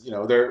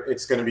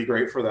 It's going to be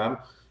great for them.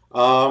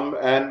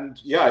 And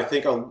yeah, I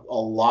think a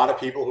lot of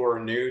people who are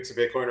new to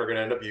Bitcoin are going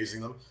to end up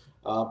using them.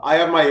 I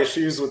have my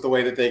issues with the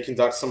way that they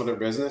conduct some of their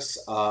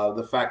business.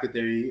 The fact that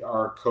they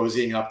are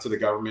cozying up to the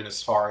government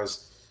as far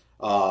as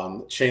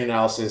chain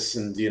analysis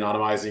and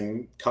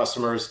de-anonymizing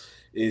customers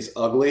is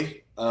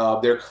ugly.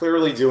 They're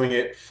clearly doing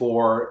it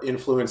for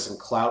influence and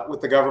clout with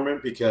the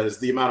government because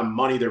the amount of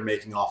money they're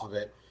making off of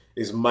it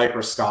is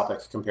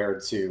microscopic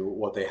compared to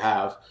what they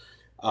have.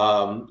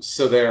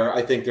 So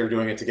I think they're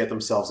doing it to get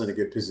themselves in a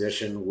good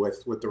position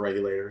with the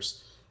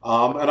regulators.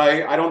 And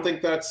I don't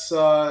think that's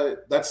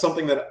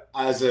something that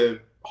as a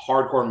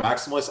hardcore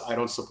maximalist, I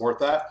don't support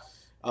that.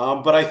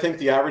 But I think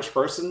the average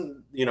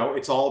person, you know,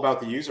 it's all about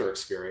the user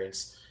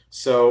experience.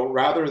 So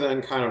rather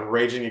than kind of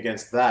raging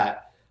against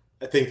that,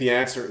 I think the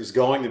answer is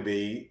going to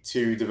be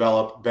to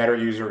develop better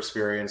user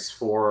experience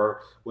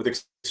with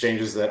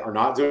exchanges that are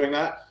not doing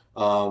that.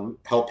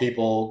 Help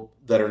people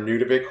that are new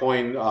to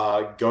Bitcoin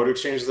go to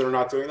exchanges that are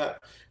not doing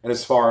that. And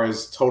as far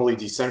as totally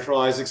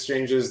decentralized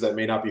exchanges that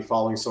may not be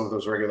following some of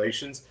those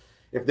regulations,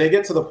 if they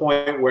get to the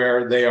point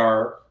where they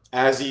are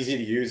as easy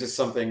to use as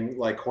something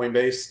like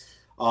Coinbase,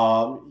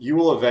 you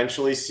will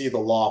eventually see the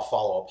law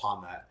follow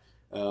upon that.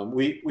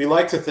 We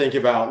like to think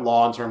about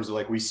law in terms of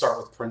like we start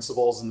with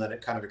principles and then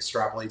it kind of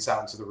extrapolates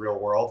out into the real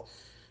world.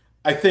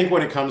 I think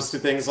when it comes to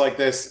things like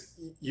this,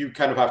 you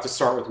kind of have to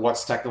start with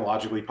what's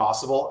technologically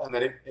possible, and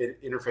then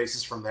it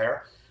interfaces from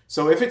there.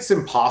 So if it's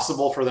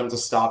impossible for them to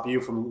stop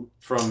you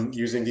from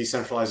using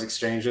decentralized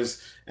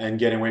exchanges and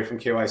getting away from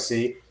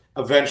KYC,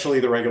 eventually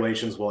the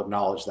regulations will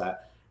acknowledge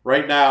that.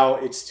 Right now,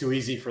 it's too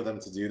easy for them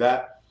to do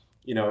that.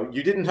 You know,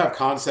 you didn't have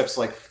concepts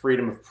like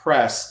freedom of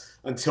press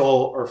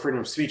or freedom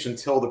of speech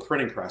until the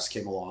printing press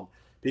came along,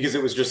 because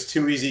it was just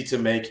too easy to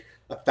make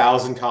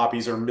 1,000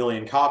 copies or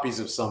 1,000,000 copies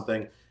of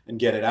something and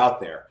get it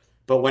out there.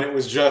 But when it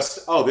was just,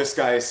 oh, this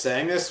guy is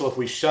saying this, well, if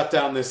we shut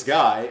down this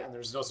guy, and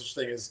there's no such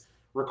thing as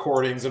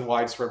recordings and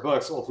widespread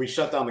books, well, if we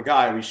shut down the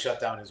guy, we shut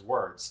down his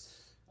words.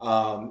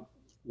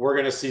 We're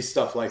going to see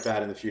stuff like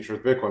that in the future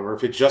with Bitcoin, where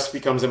if it just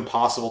becomes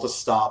impossible to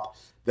stop,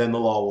 then the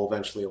law will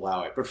eventually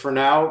allow it. But for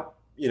now,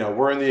 you know,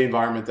 we're in the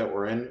environment that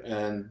we're in,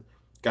 and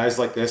guys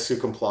like this who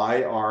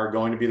comply are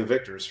going to be the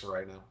victors for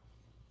right now.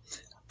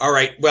 All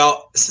right.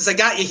 Well, since I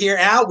got you here,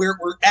 Al, we're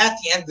at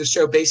the end of the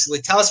show,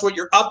 basically. Tell us what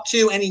you're up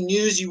to, any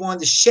news you wanted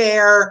to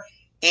share,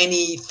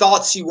 any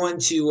thoughts you want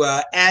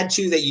to add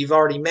to that you've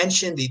already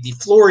mentioned. The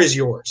floor is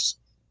yours.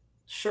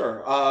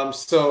 Sure.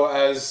 So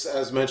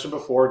as mentioned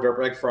before,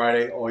 Dirtbag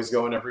Friday, always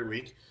going every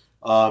week.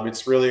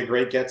 It's really a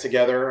great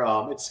get-together.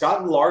 It's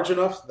gotten large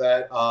enough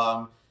that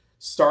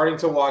starting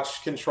to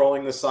watch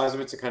controlling the size of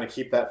it to kind of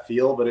keep that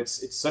feel, but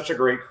it's such a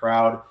great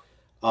crowd.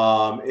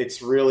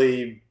 It's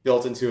really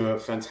built into a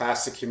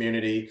fantastic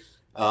community.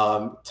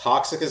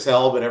 Toxic as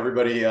hell, but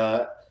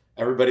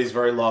everybody's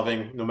very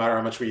loving, no matter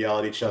how much we yell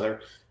at each other.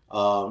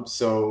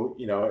 So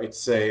you know,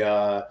 it's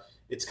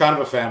kind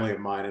of a family of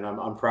mine, and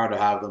I'm proud to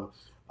have them.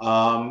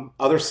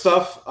 Other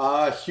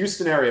stuff,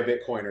 Houston area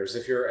Bitcoiners.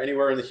 If you're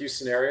anywhere in the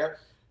Houston area,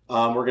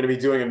 we're going to be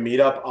doing a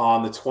meetup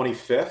on the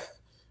 25th.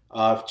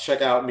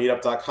 Check out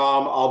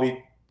meetup.com. I'll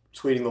be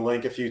tweeting the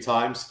link a few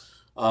times.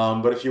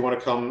 But if you want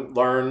to come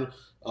learn,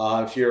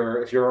 if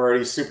you're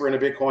already super into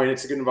Bitcoin,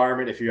 it's a good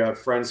environment. If you have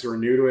friends who are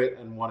new to it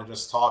and want to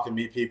just talk and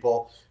meet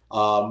people,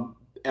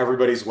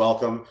 everybody's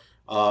welcome.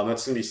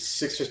 That's going to be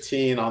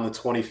 6:15 on the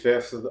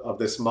 25th of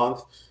this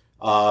month.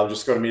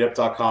 Just go to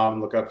meetup.com,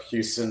 look up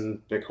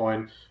Houston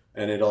Bitcoin,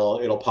 and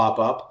it'll pop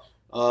up.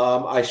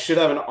 I should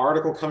have an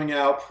article coming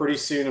out pretty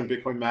soon in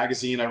Bitcoin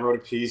Magazine. I wrote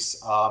a piece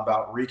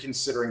about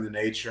reconsidering the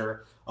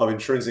nature of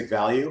intrinsic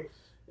value.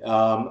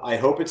 I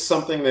hope it's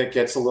something that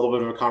gets a little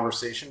bit of a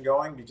conversation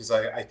going, because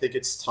I think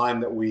it's time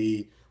that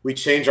we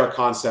change our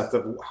concept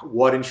of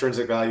what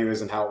intrinsic value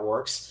is and how it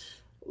works.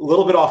 A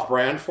little bit off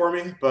brand for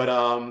me, but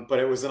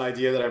it was an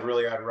idea that I've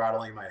really had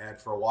rattling in my head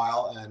for a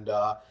while, and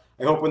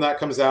I hope when that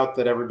comes out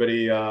that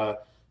everybody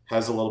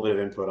has a little bit of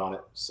input on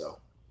it. So.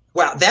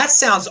 Wow, that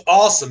sounds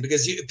awesome,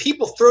 because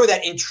people throw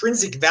that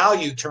intrinsic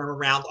value term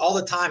around all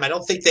the time. I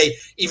don't think they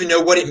even know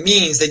what it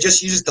means. They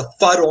just use the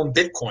FUD on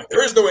Bitcoin.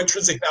 There is no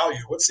intrinsic value.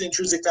 What's the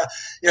intrinsic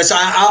value? So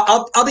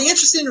I'll be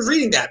interested in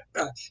reading that.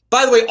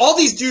 By the way, all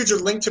these dudes are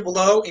linked to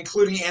below,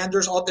 including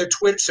Anders, all their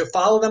Twitter. So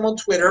follow them on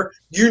Twitter.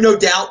 You no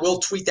doubt will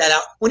tweet that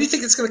out. When do you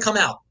think it's going to come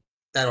out,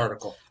 that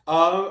article?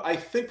 I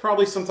think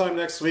probably sometime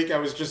next week. I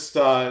was just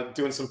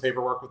doing some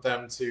paperwork with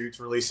them to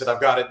release it.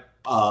 I've got it.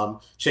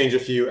 Change a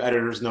few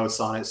editors' notes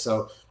on it.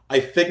 So I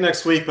think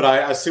next week, but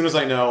as soon as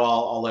I know,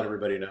 I'll let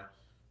everybody know.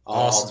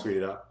 Awesome. I'll tweet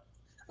it out.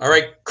 All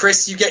right,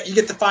 Chris, you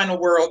get the final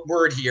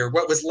word here.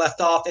 What was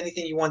left off?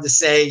 Anything you wanted to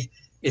say?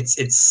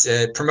 It's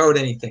promote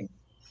anything.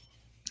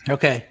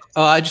 Okay.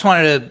 Oh, I just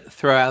wanted to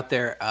throw out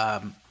there,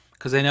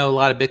 because I know a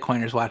lot of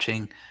Bitcoiners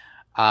watching.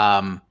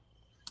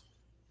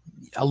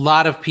 A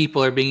lot of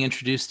people are being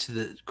introduced to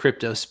the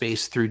crypto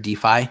space through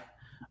DeFi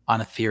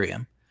on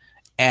Ethereum.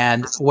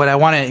 And what I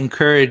want to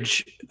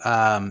encourage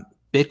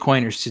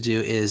Bitcoiners to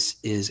do is,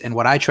 and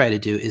what I try to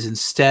do is,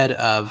 instead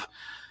of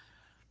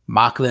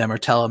mock them or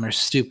tell them they're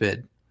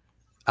stupid,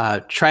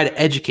 try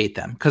to educate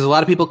them. Because a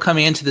lot of people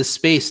coming into this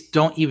space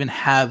don't even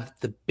have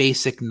the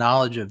basic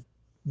knowledge of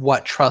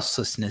what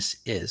trustlessness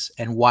is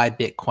and why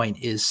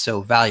Bitcoin is so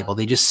valuable.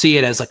 They just see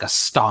it as like a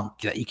stonk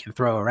that you can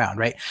throw around,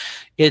 right?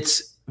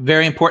 It's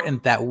very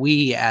important that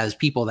we, as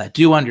people that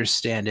do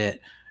understand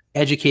it,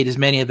 educate as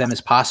many of them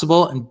as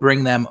possible and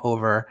bring them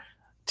over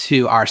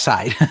to our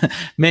side.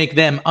 Make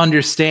them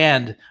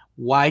understand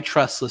why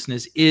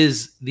trustlessness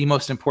is the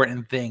most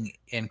important thing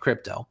in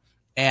crypto.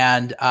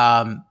 And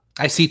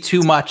I see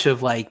too much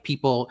of like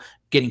people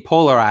getting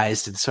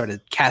polarized and sort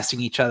of casting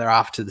each other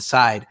off to the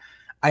side.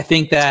 I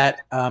think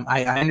that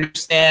I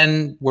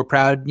understand, we're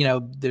proud,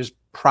 there's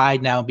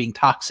pride now being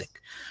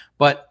toxic,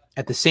 but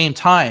at the same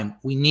time,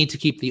 we need to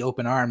keep the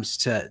open arms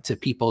to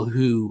people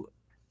who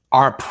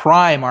are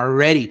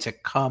ready to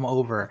come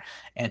over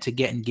and to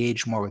get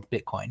engaged more with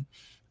Bitcoin.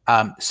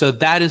 So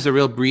that is a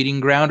real breeding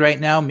ground right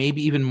now,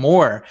 maybe even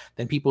more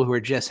than people who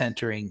are just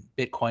entering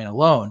Bitcoin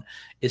alone,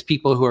 is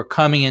people who are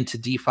coming into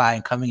DeFi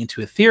and coming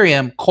into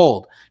Ethereum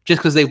cold,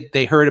 just because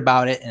they heard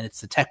about it and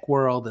it's the tech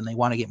world and they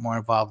want to get more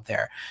involved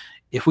there.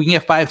 If we can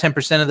get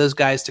 5–10% of those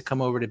guys to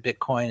come over to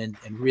Bitcoin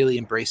and really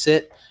embrace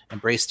it,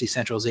 embrace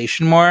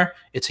decentralization more,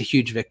 it's a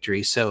huge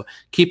victory. So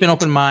keep an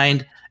open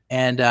mind,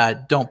 and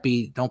don't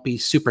be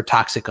super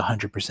toxic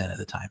 100% of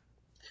the time.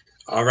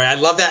 All right, I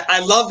love that. I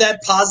love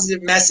that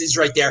positive message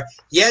right there.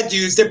 Yeah,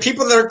 dudes, there are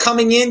people that are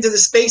coming into the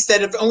space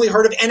that have only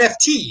heard of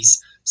NFTs.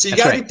 So you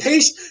got to be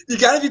patient. You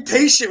got to be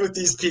patient with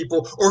these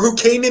people, or who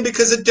came in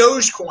because of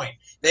Dogecoin.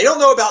 They don't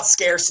know about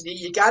scarcity.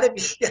 You got to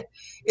be.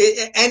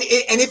 And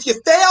if you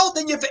fail,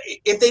 then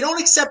if they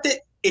don't accept it,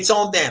 it's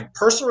on them.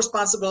 Personal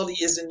responsibility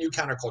is the new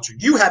counterculture.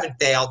 You haven't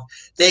failed.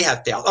 They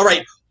have failed. All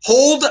right.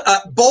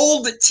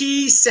 Bold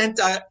T sent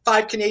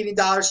 $5 Canadian.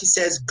 He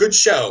says, good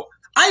show.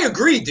 I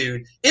agree,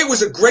 dude. It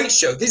was a great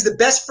show. These are the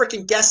best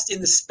freaking guests in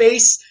the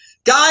space.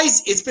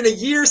 Guys, it's been a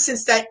year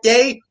since that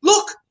day.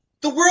 Look,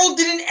 the world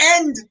didn't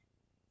end.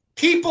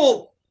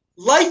 People,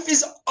 life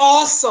is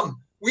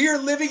awesome. We are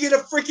living in a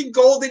freaking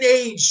golden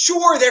age.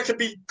 Sure, there could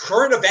be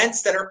current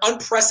events that are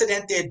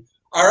unprecedented,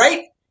 all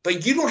right?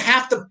 But you don't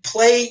have to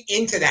play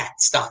into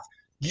that stuff.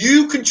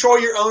 You control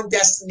your own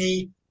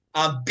destiny.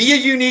 Be a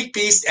unique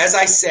beast, as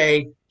I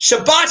say.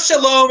 Shabbat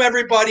shalom,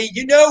 everybody.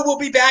 We'll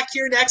be back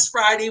here next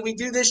Friday. We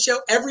do this show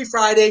every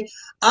Friday.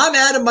 I'm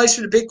Adam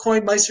Meister, the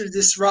Bitcoin Meister, the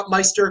Disrupt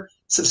Meister.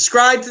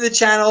 Subscribe to the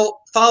channel.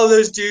 Follow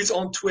those dudes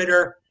on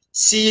Twitter.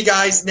 See you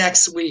guys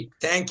next week.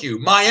 Thank you.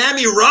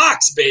 Miami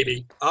rocks,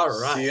 baby. All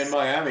right. See you in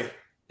Miami.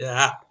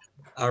 Yeah.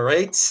 All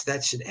right.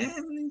 That should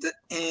end.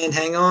 And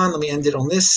hang on. Let me end it on this.